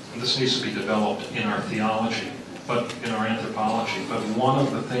and this needs to be developed in our theology, but in our anthropology. But one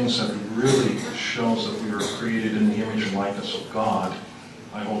of the things that really shows that we were created in the image and likeness of God,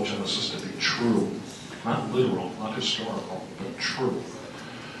 I hold Genesis to be true, not literal, not historical, but true,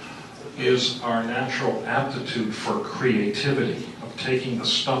 is our natural aptitude for creativity, of taking the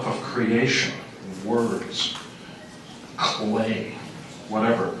stuff of creation, words, clay,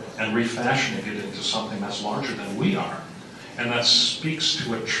 whatever, and refashioning it into something that's larger than we are, and that speaks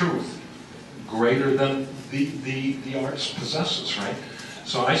to a truth greater than the arts possesses, right?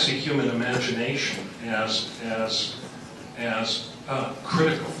 So I see human imagination as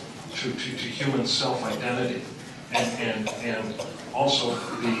critical to human self-identity, and also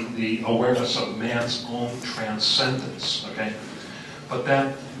the awareness of man's own transcendence, okay? But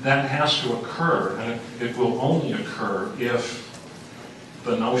that has to occur, and it will only occur if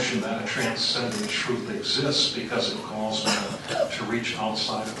the notion that a transcendent truth exists, because it calls man to reach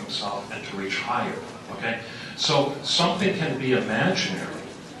outside of himself and to reach higher, okay? So something can be imaginary,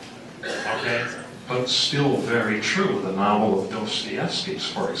 okay, but still very true. The novel of Dostoevsky's,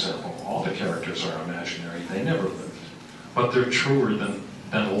 for example, all the characters are imaginary. They never lived. But they're truer than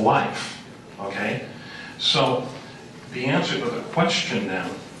life, okay? So the answer to the question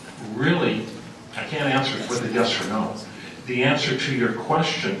then, really, I can't answer it with a yes or no. The answer to your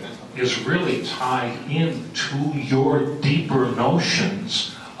question is really tied into your deeper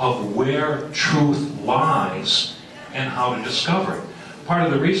notions of where truth lies and how to discover it. Part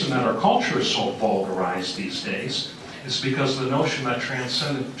of the reason that our culture is so vulgarized these days is because the notion that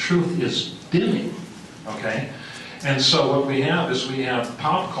transcendent truth is dimming, okay? And so what we have is we have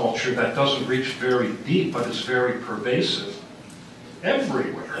pop culture that doesn't reach very deep, but is very pervasive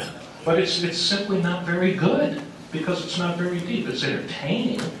everywhere. But it's simply not very good, because it's not very deep. It's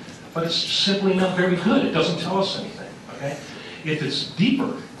entertaining, but it's simply not very good. It doesn't tell us anything, okay? If it's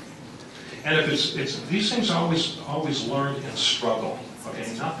deeper, and if it's these things are always learned in struggle, okay?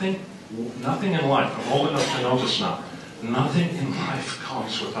 Nothing in life, I'm old enough to know this now, nothing in life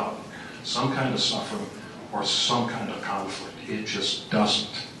comes without some kind of suffering or some kind of conflict. It just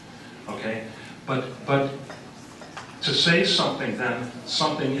doesn't, okay? But to say something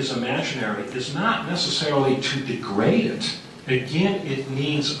is imaginary is not necessarily to degrade it. Again, it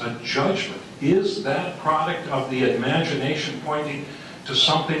needs a judgment. Is that product of the imagination pointing to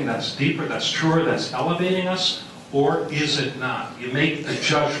something that's deeper, that's truer, that's elevating us, or is it not? You make the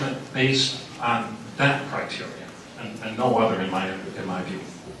judgment based on that criteria, and no other in my view.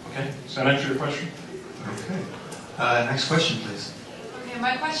 Okay? Does that answer your question? Okay. Next question, please. Okay,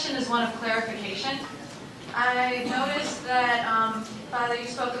 my question is one of clarification. I noticed that, Father, you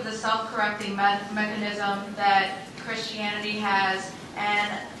spoke of the self-correcting mechanism that Christianity has,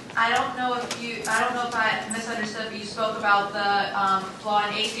 and I don't know if I misunderstood, but you spoke about the flaw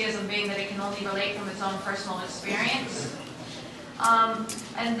in atheism being that it can only relate from its own personal experience.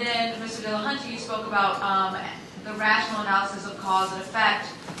 And then, Mr. Dillahunty, you spoke about the rational analysis of cause and effect,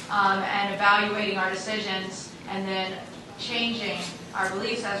 and evaluating our decisions, and then changing our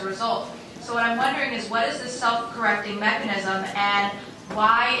beliefs as a result. So what I'm wondering is, what is this self-correcting mechanism, and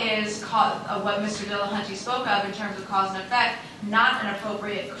why is what Mr. Dillahunty spoke of in terms of cause and effect not an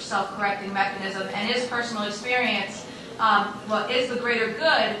appropriate self-correcting mechanism, and is personal experience, is the greater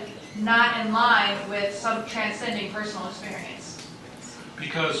good not in line with some transcending personal experience?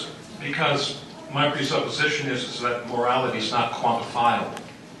 Because my presupposition is that morality is not quantifiable.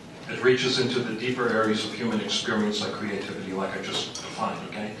 It reaches into the deeper areas of human experience, like creativity, like I just defined,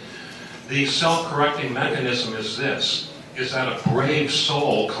 okay? The self-correcting mechanism is this, is that a brave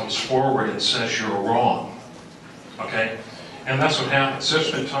soul comes forward and says you're wrong, okay? And that's what happens.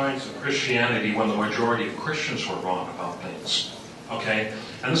 There's been times in Christianity when the majority of Christians were wrong about things. Okay?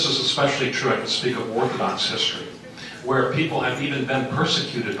 And this is especially true, I can speak of Orthodox history, where people have even been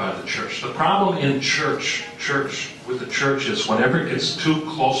persecuted by the church. The problem in church with the church is whenever it gets too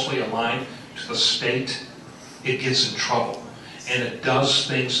closely aligned to the state, it gets in trouble. And it does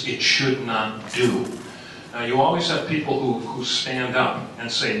things it should not do. Now, you always have people who stand up and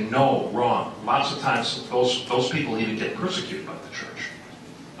say, no, wrong. Lots of times, those people even get persecuted by the church.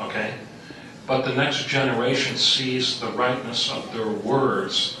 Okay? But the next generation sees the rightness of their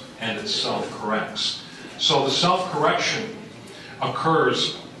words, and it self-corrects. So the self-correction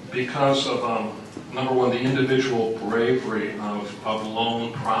occurs because of, number one, the individual bravery of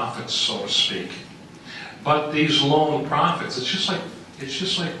lone prophets, so to speak. But these lone prophets, it's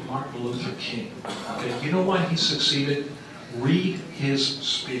just like Martin Luther King. Okay? You know why he succeeded? Read his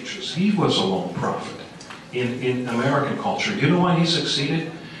speeches. He was a lone prophet in American culture. You know why he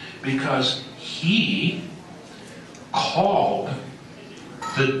succeeded? Because he called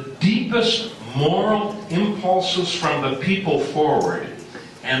the deepest moral impulses from the people forward,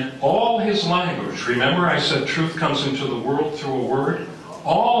 and all his language, remember I said truth comes into the world through a word?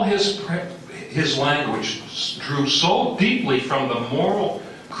 All his language drew so deeply from the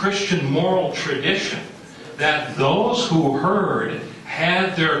Christian moral tradition that those who heard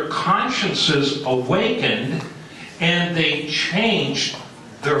had their consciences awakened, and they changed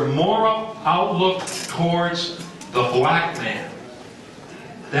their moral outlook towards the black man.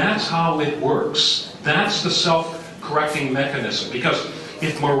 That's how it works. That's the self-correcting mechanism. Because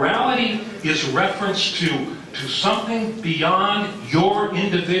if morality is reference to something beyond your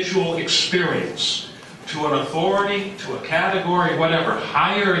individual experience, to an authority, to a category, whatever,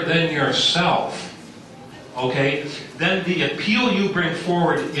 higher than yourself, okay, then the appeal you bring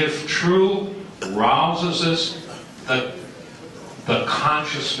forward, if true, rouses the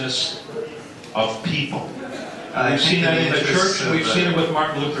consciousness of people. We've seen that in the church, we've seen it with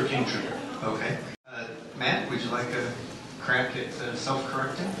Martin Luther King Jr. Okay. Matt, would you like a crack at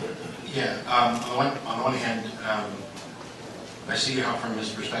self-correcting? Yeah, on the one hand, I see how from his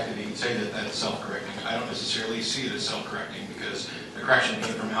perspective he can say that that's self-correcting. I don't necessarily see it as self-correcting because the correction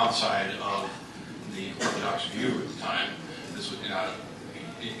came from outside of the Orthodox view at the time. This was,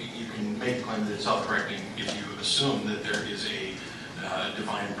 you can make the claim that it's self-correcting if you assume that there is a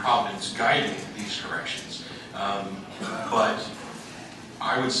divine providence guiding these corrections. But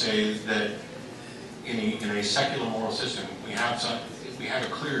I would say that in a secular moral system, we have a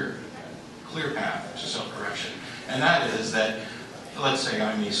clear path to self-correction, and that is that, let's say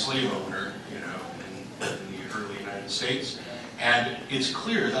I'm a slave owner, in the early United States, and it's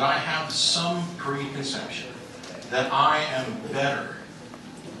clear that I have some preconception that I am better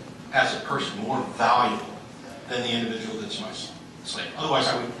as a person, more valuable than the individual that's my slave. Otherwise,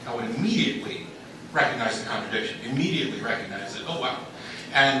 I would immediately recognize the contradiction, immediately recognize that, oh wow.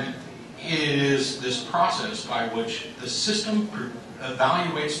 And it is this process by which the system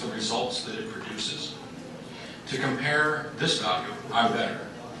evaluates the results that it produces to compare this value, I'm better,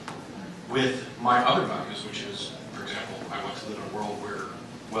 with my other values, which is, for example, I want to live in a world where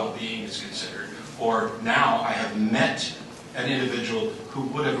well-being is considered, or now I have met an individual who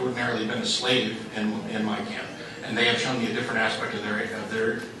would have ordinarily been a slave in my camp, and they have shown me a different aspect of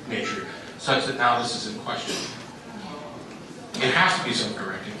their nature, such that now this is in question. It has to be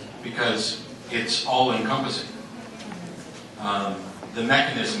self-correcting because it's all-encompassing. The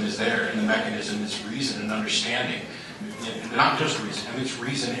mechanism is there, and the mechanism is reason and understanding. Not just reason, and it's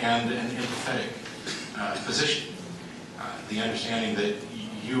reason and an empathetic position. The understanding that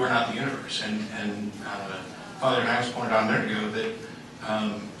you are not the universe. And Father Niles pointed out a minute ago that,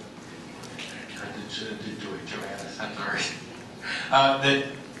 that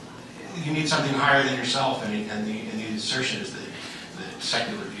you need something higher than yourself, and the assertion is that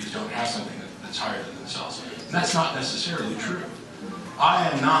secular views don't have something that's higher than themselves. And that's not necessarily true. I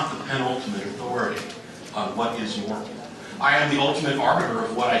am not the penultimate authority on what is moral. I am the ultimate arbiter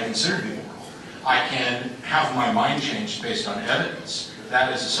of what I consider to be moral. I can have my mind changed based on evidence.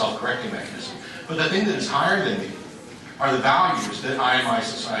 That is a self-correcting mechanism. But the thing that is higher than me are the values that I and my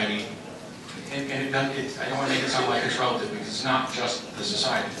society, and I don't want to make it sound like it's relative because it's not just the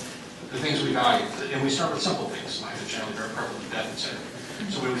society. The things we value, and we start with simple things, like the generally very prevalent death, etc.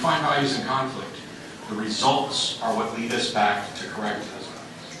 So when we find values in conflict, the results are what lead us back to correct those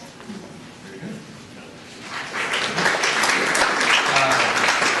values. Very good.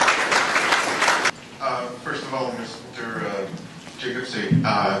 First of all, Mr. Jacobse,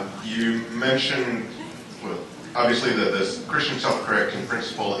 you mentioned, well, obviously obviously the Christian self-correcting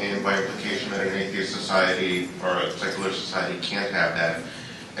principle, and by implication that an atheist society or a secular society can't have that.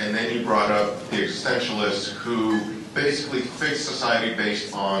 And then you brought up the existentialists who basically fix society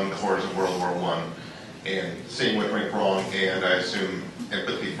based on the horrors of World War I and seeing what went wrong, and I assume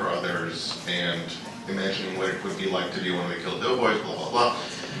empathy for others and imagining what it would be like to be when we killed doughboys, blah, blah, blah.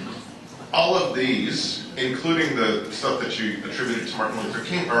 All of these, including the stuff that you attributed to Martin Luther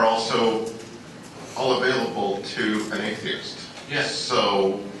King, are also all available to an atheist. Yes.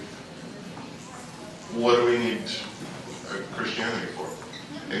 So, what do we need Christianity for?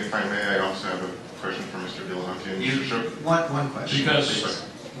 And if I may, I also have a question for Mr. Dillahunty and Mr. Shook. One question.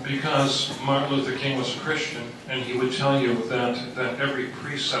 Because Martin Luther King was a Christian, and he would tell you that every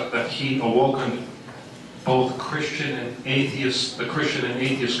precept that he awoken both Christian and atheist, the Christian and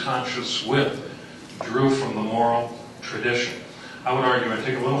atheist conscience with, drew from the moral tradition. I would argue, I'd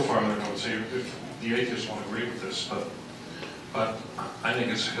take a little farther, and I would say the atheists won't agree with this, but I think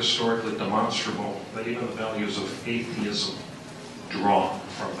it's historically demonstrable that even the values of atheism draw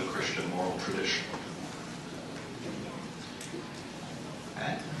from the Christian moral tradition.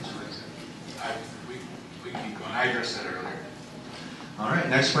 We keep going. I addressed that earlier. All right,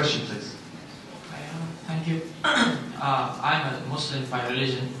 next question, please. Thank you. I'm a Muslim by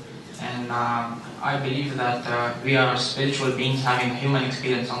religion, and I believe that we are spiritual beings having a human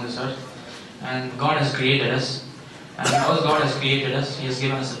experience on this earth, and God has created us, and because God has created us, He has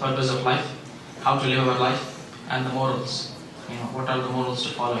given us the purpose of life, how to live our life, and the morals. What are the morals to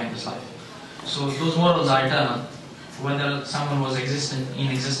follow in this life? So those morals are eternal, whether someone was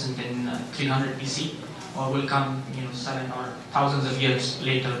inexistent in 300 BC or will come 7 or thousands of years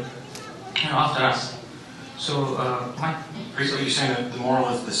later after us. So Are you saying that the moral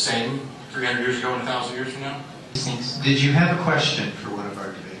is the same 300 years ago and 1,000 years from now? Did you have a question for one of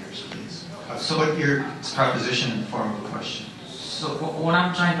our debaters, please? So put your proposition in the form of a question. So what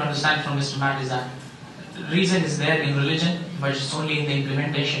I'm trying to understand from Mr. Matt is that reason is there in religion, but it's only in the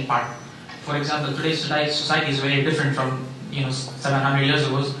implementation part. For example, today's society is very different from 700 years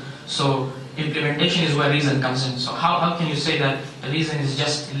ago. So implementation is where reason comes in. So how can you say that the reason is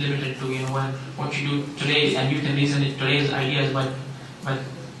just limited to what you do today, and you can reason it today's ideas, but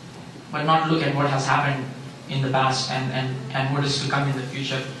not look at what has happened in the past and what is to come in the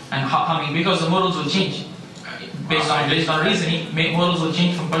future, and because the morals will change based on reasoning. Morals will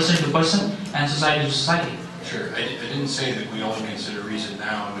change from person to person and society to society. Sure. I didn't say that we only consider reason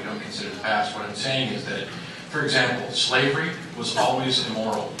now and we don't consider the past. What I'm saying is that, for example, slavery was always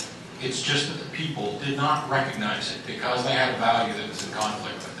immoral. It's just that the people did not recognize it because they had a value that was in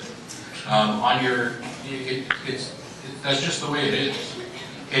conflict with it. That's just the way it is.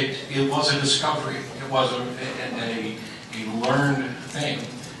 It was a discovery. It was a learned thing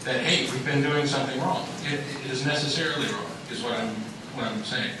that, hey, we've been doing something wrong. It is necessarily wrong, is what I'm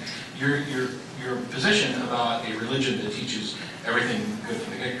saying. Your position about a religion that teaches everything good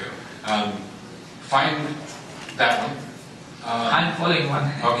from the get-go. Find that one. I'm following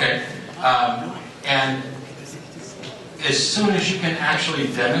one. Okay. And as soon as you can actually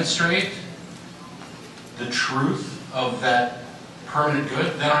demonstrate the truth of that permanent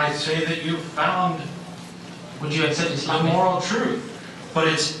good, then I say that you've found Would you accept Islam? the moral truth. But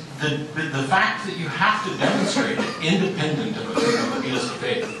it's the fact that you have to demonstrate it independent of a piece of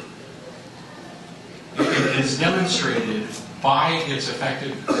faith. It is demonstrated by its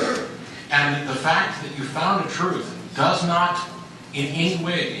effective, and the fact that you found a truth does not in any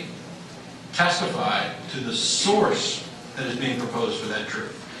way testify to the source that is being proposed for that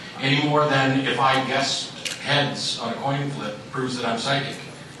truth, any more than if I guess heads on a coin flip proves that I'm psychic.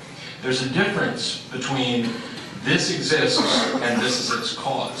 There's a difference between this exists and this is its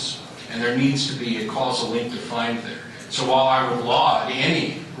cause, and there needs to be a causal link defined there. So while I would laud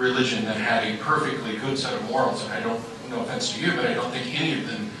any religion that had a perfectly good set of morals, and I don't, no offense to you, but I don't think any of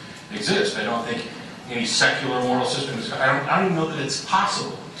them exist. I don't think any secular moral system is, I don't even know that it's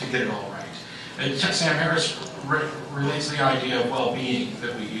possible to get it all right. And Sam Harris relates the idea of well-being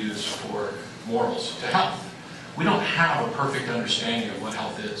that we use for morals to health. We don't have a perfect understanding of what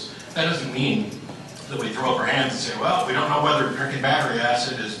health is. That doesn't mean that we throw up our hands and say, well, we don't know whether drinking battery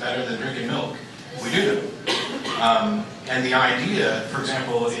acid is better than drinking milk. We do. And the idea, for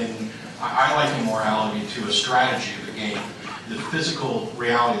example, I liken morality to a strategy of a game. The physical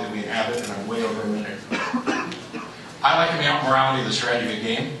reality that we inhabit, and I'm way over a minute. I liken morality to the strategy of a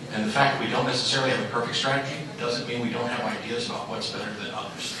game, and the fact that we don't necessarily have a perfect strategy doesn't mean we don't have ideas about what's better than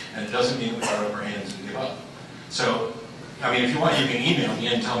others. And it doesn't mean we throw up our hands and give up. So, I mean, if you want, you can email me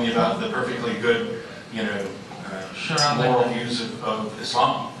and tell me about the perfectly good, moral views of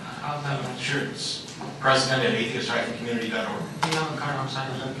Islam. I'll have that. Sure, president at atheist-community.org. Do you have a card outside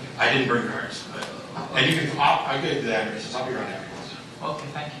of that? I didn't bring cards, but, and you can, I gave the addresses, I'll be around afterwards. Okay,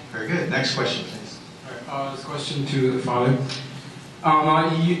 thank you. Very good. Next question, please. This question to the Father.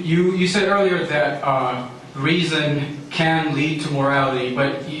 You said earlier that reason can lead to morality,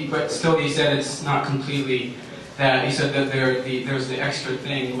 but still you said it's not completely that. You said that there's the extra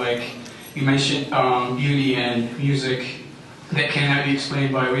thing, like you mentioned beauty and music that cannot be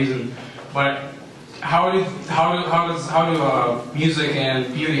explained by reason. But how do music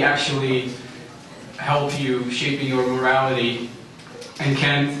and beauty actually help you shaping your morality? And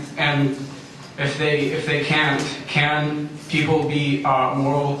if they can't, can people be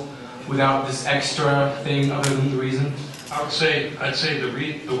moral without this extra thing other than the reason? I'd say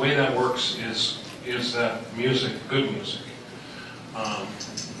the way that works is that music, good music,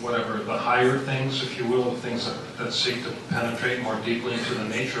 whatever the higher things, if you will, the things that seek to penetrate more deeply into the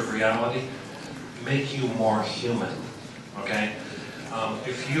nature of reality, make you more human. Okay,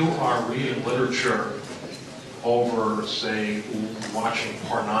 if you are reading literature over, say, watching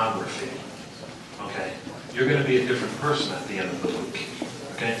pornography, okay, you're going to be a different person at the end of the week.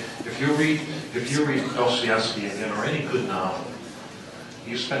 Okay, if you read Dostoevsky again or any good novel,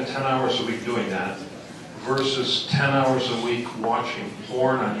 you spend 10 hours a week doing that versus 10 hours a week watching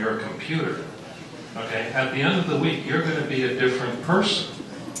porn on your computer. Okay, at the end of the week, you're going to be a different person.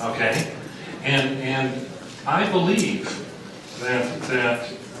 Okay, and I believe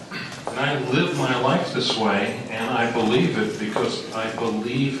that and I live my life this way, and I believe it because I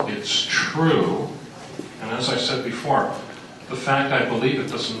believe it's true. And as I said before, the fact I believe it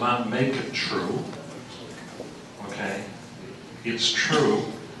does not make it true. Okay? It's true.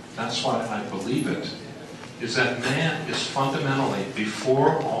 That's why I believe it. Is that man is fundamentally,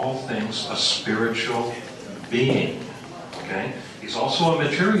 before all things, a spiritual being. Okay? He's also a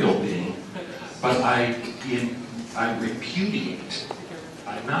material being, but I repudiate.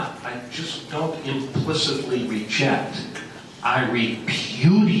 I just don't implicitly reject. I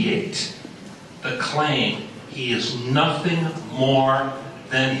repudiate the claim he is nothing more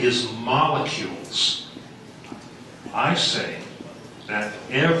than his molecules. I say that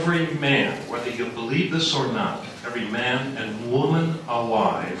every man, whether you believe this or not, every man and woman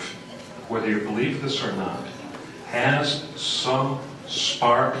alive, whether you believe this or not, has some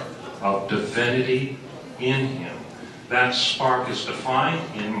spark of divinity in him. That spark is defined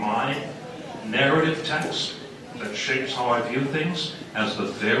in my narrative text that shapes how I view things as the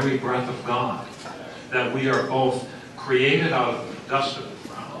very breath of God. That we are both created out of the dust of the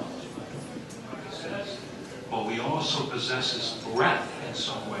ground, like it says, but we also possess his breath in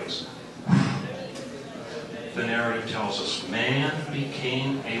some ways. The narrative tells us man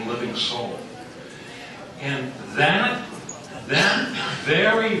became a living soul. And that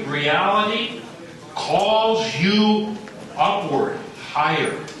very reality calls you upward,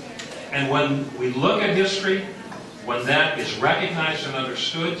 higher. And when we look at history, when that is recognized and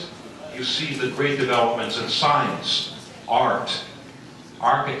understood, you see the great developments in science, art,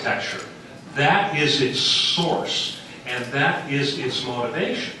 architecture. That is its source, and that is its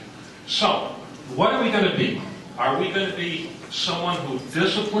motivation. So, what are we going to be? Are we going to be someone who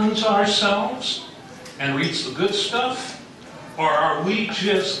disciplines ourselves and reads the good stuff? Or are we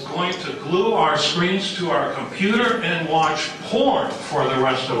just going to glue our screens to our computer and watch porn for the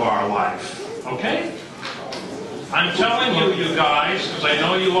rest of our life? Okay? I'm telling you, you guys, because I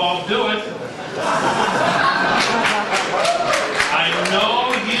know you all do it. I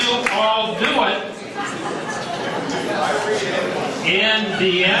know you all do it. In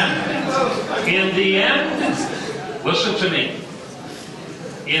the end, listen to me.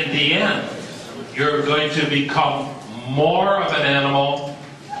 In the end, you're going to become more of an animal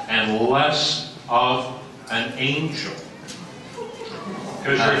and less of an angel.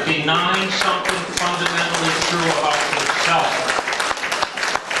 Because you're denying something fundamentally true about yourself.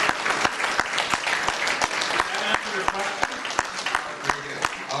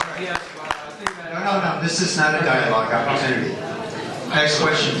 No, this is not a dialogue opportunity. Next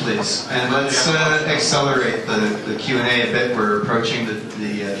question, please. And let's accelerate the Q&A a bit. We're approaching the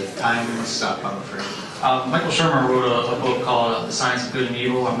time stop, I'm afraid. Michael Shermer wrote a book called The Science of Good and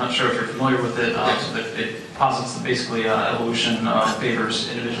Evil. I'm not sure if you're familiar with it. It posits that basically evolution favors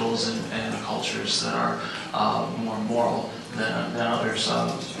individuals and cultures that are more moral than others.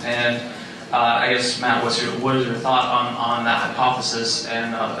 I guess, Matt, what is your thought on that hypothesis?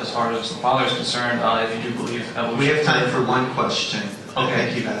 And as far as the Father is concerned, if you do believe evolution... We have time for one question. Okay. I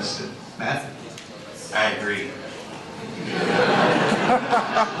think you've asked it. Matt? I agree.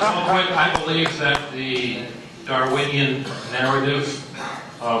 I believe that the Darwinian narrative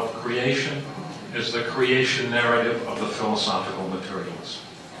of creation is the creation narrative of the philosophical materialist.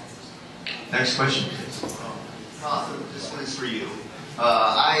 Next question, please. Prof, this one is for you.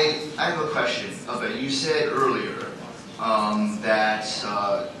 I have a question. You said earlier that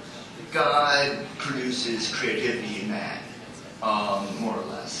God produces creativity in man, more or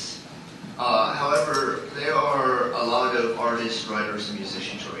less. However, there are a lot of artists, writers, and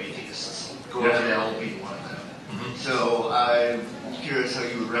musicians who are atheists. Gordell being one of them. Mm-hmm. So I'm curious how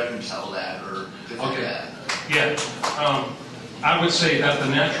you would reconcile that or defend that. Yeah. I would say that the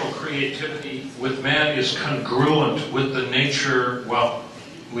natural creativity with man is congruent with the nature, well,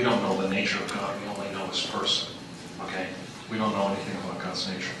 we don't know the nature of God, we only know his person, okay? We don't know anything about God's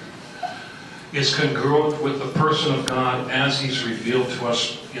nature. It's congruent with the person of God as he's revealed to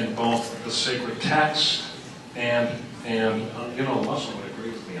us in both the sacred text and you know, Muslim would agree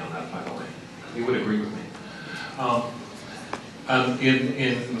with me on that, by the way. He would agree with me.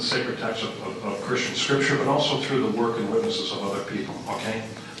 In the sacred text of Christian scripture, but also through the work and witnesses of other people, okay?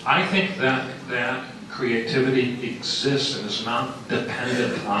 I think that creativity exists and is not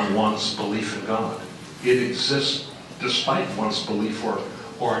dependent on one's belief in God. It exists despite one's belief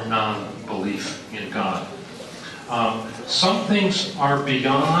or non-belief in God. Some things are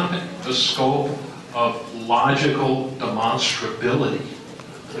beyond the scope of logical demonstrability.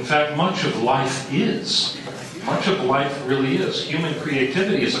 In fact, much of life is. Much of life really is. Human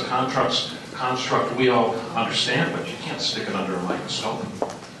creativity is a construct we all understand, but you can't stick it under a microscope.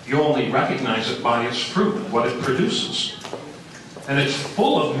 You only recognize it by its fruit, what it produces. And it's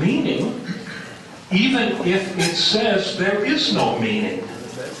full of meaning, even if it says there is no meaning.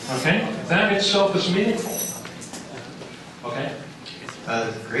 Okay? That itself is meaningful. Okay?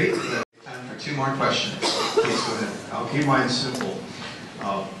 Great. Time for two more questions. Please go ahead. I'll keep mine simple.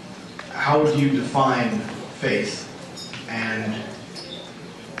 How would you define faith, and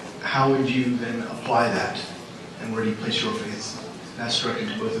how would you then apply that, and where do you place your faith? That's directed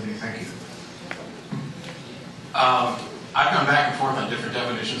to both of you. Thank you. I've gone back and forth on different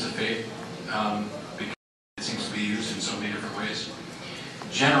definitions of faith because it seems to be used in so many different ways.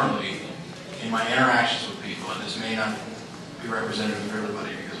 Generally, in my interactions with people, and this may not be representative of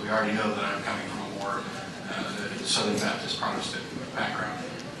everybody because we already know that I'm coming from a more Southern Baptist Protestant background,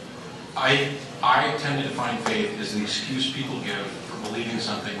 I tend to define faith as the excuse people give for believing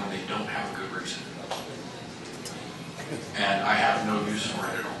something when they don't have a good reason. And I have no use for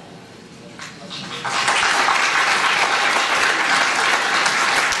it at all.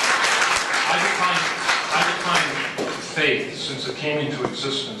 I define faith, since it came into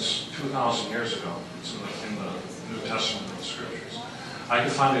existence 2,000 years ago, it's in the New Testament and the Scriptures. I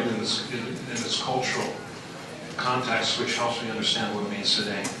define it in its cultural context, which helps me understand what it means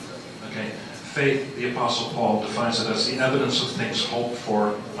today. Okay, faith, the Apostle Paul defines it as the evidence of things hoped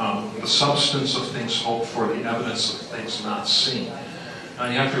for, the substance of things hoped for, the evidence of things not seen. Now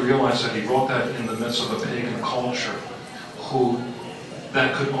you have to realize that he wrote that in the midst of a pagan culture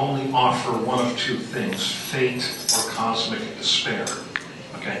that could only offer one of two things, fate or cosmic despair.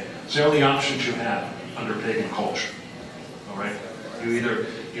 Okay, it's the only options you had under pagan culture. All right,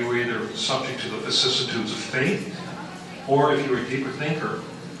 you were either subject to the vicissitudes of faith, or if you were a deeper thinker,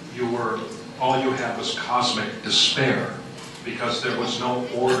 all you had was cosmic despair, because there was no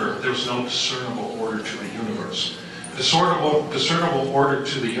order, there was no discernible order to the universe. Discernible order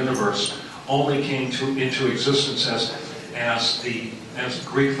to the universe only came into existence as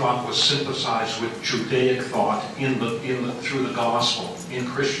Greek thought was synthesized with Judaic thought through the gospel in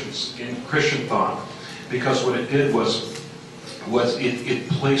Christian thought, because what it did was it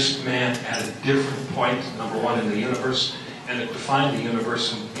placed man at a different point, number one, in the universe, and it defined the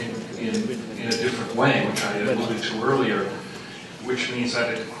universe in a different way, which I alluded to earlier, which means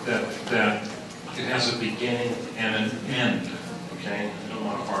that it has a beginning and an end. Okay, I don't know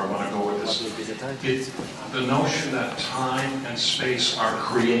how far I want to go with this. The notion that time and space are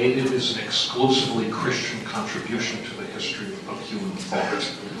created is an exclusively Christian contribution to the history of human thought.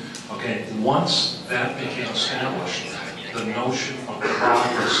 Okay, once that became established, the notion of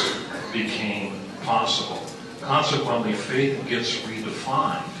progress became possible. Consequently, faith gets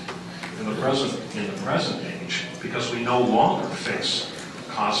redefined in the present age, because we no longer face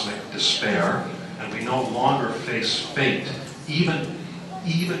cosmic despair, and we no longer face fate. Even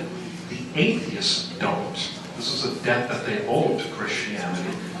the atheists don't. This is a debt that they owe to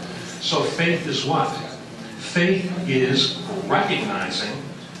Christianity. So faith is what? Faith is recognizing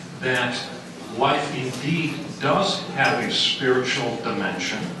that life indeed does have a spiritual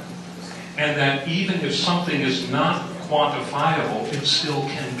dimension, and that even if something is not quantifiable, it still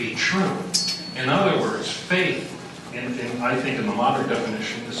can be true. In other words, faith, I think in the modern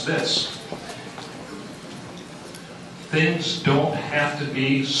definition, is this. things don't have to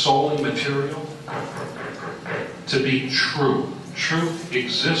be solely material to be true. Truth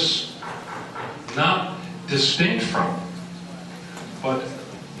exists not distinct from, but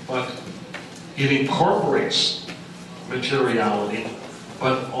it incorporates materiality,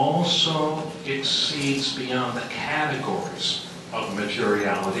 but also exceeds beyond the categories of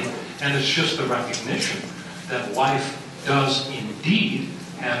materiality, and it's just the recognition that life does indeed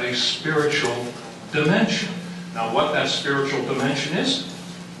have a spiritual dimension. Now, what that spiritual dimension is,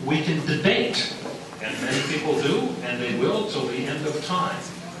 we can debate, and many people do, and they will till the end of time.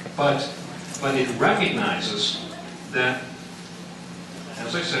 But it recognizes that,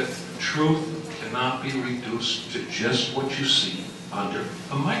 as I said, truth cannot be reduced to just what you see under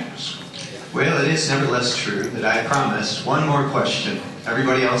a microscope. Well, it is nevertheless true that I promised one more question.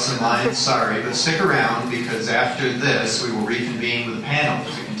 Everybody else in line, sorry, but stick around, because after this we will reconvene with the panel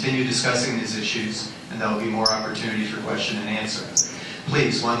to continue discussing these issues, and there will be more opportunity for question and answer.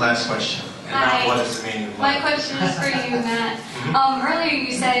 Please, one last question. Hi. What is the meaning of My question is for you, Matt. Earlier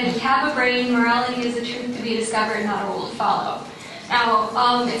you said, have a brain, morality is a truth to be discovered, not a rule to follow. Now,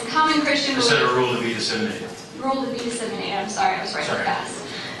 it's common Christian You belief... said a rule to be disseminated. Rule to be disseminated. I'm sorry, I was writing fast.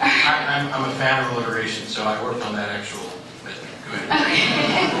 I'm a fan of alliteration, so I worked on that actual bit. Go ahead.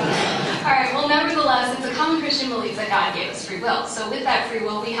 Okay. All right, well, nevertheless, it's a common Christian belief that God gave us free will. So with that free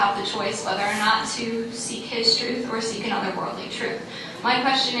will, we have the choice whether or not to seek His truth or seek another worldly truth. My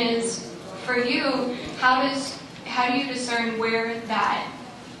question is, for you, how do you discern where that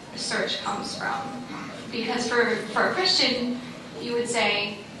search comes from? Because for a Christian, you would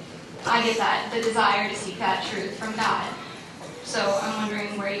say, I get that, the desire to seek that truth from God. So I'm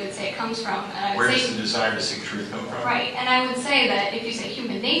wondering where you would say it comes from. And I would Where say, does the desire to seek truth come from? Right, and I would say that if you say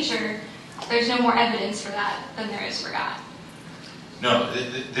human nature, there's no more evidence for that than there is for God. No,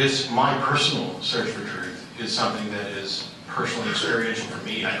 my personal search for truth is something that is personally experiential for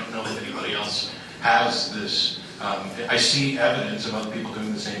me. I don't know if anybody else has this. I see evidence of other people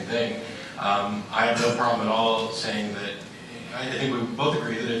doing the same thing. I have no problem at all saying that. I think we both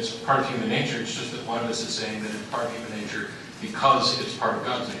agree that it's part of human nature. It's just that one of us is saying that it's part of human nature because it's part of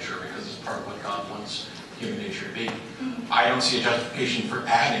God's nature, because it's part of what God wants human nature to be. I don't see a justification for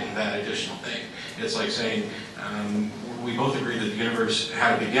adding that additional thing. It's like saying, we both agree that the universe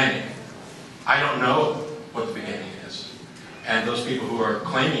had a beginning. I don't know what the beginning is. And those people who are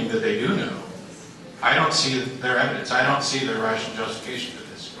claiming that they do know, I don't see their evidence. I don't see their rational justification for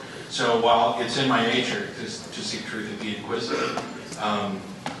this. So while it's in my nature to seek truth and be inquisitive,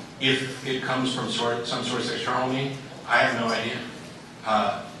 if it comes from some source external to me, I have no idea.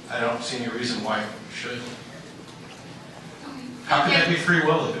 I don't see any reason why it should. How could that be free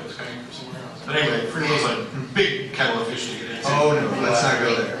will if it was coming from somewhere else? But anyway, free will is a big kettle of fish to get into. Oh no, let's not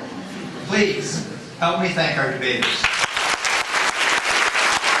go there. Please, help me thank our debaters.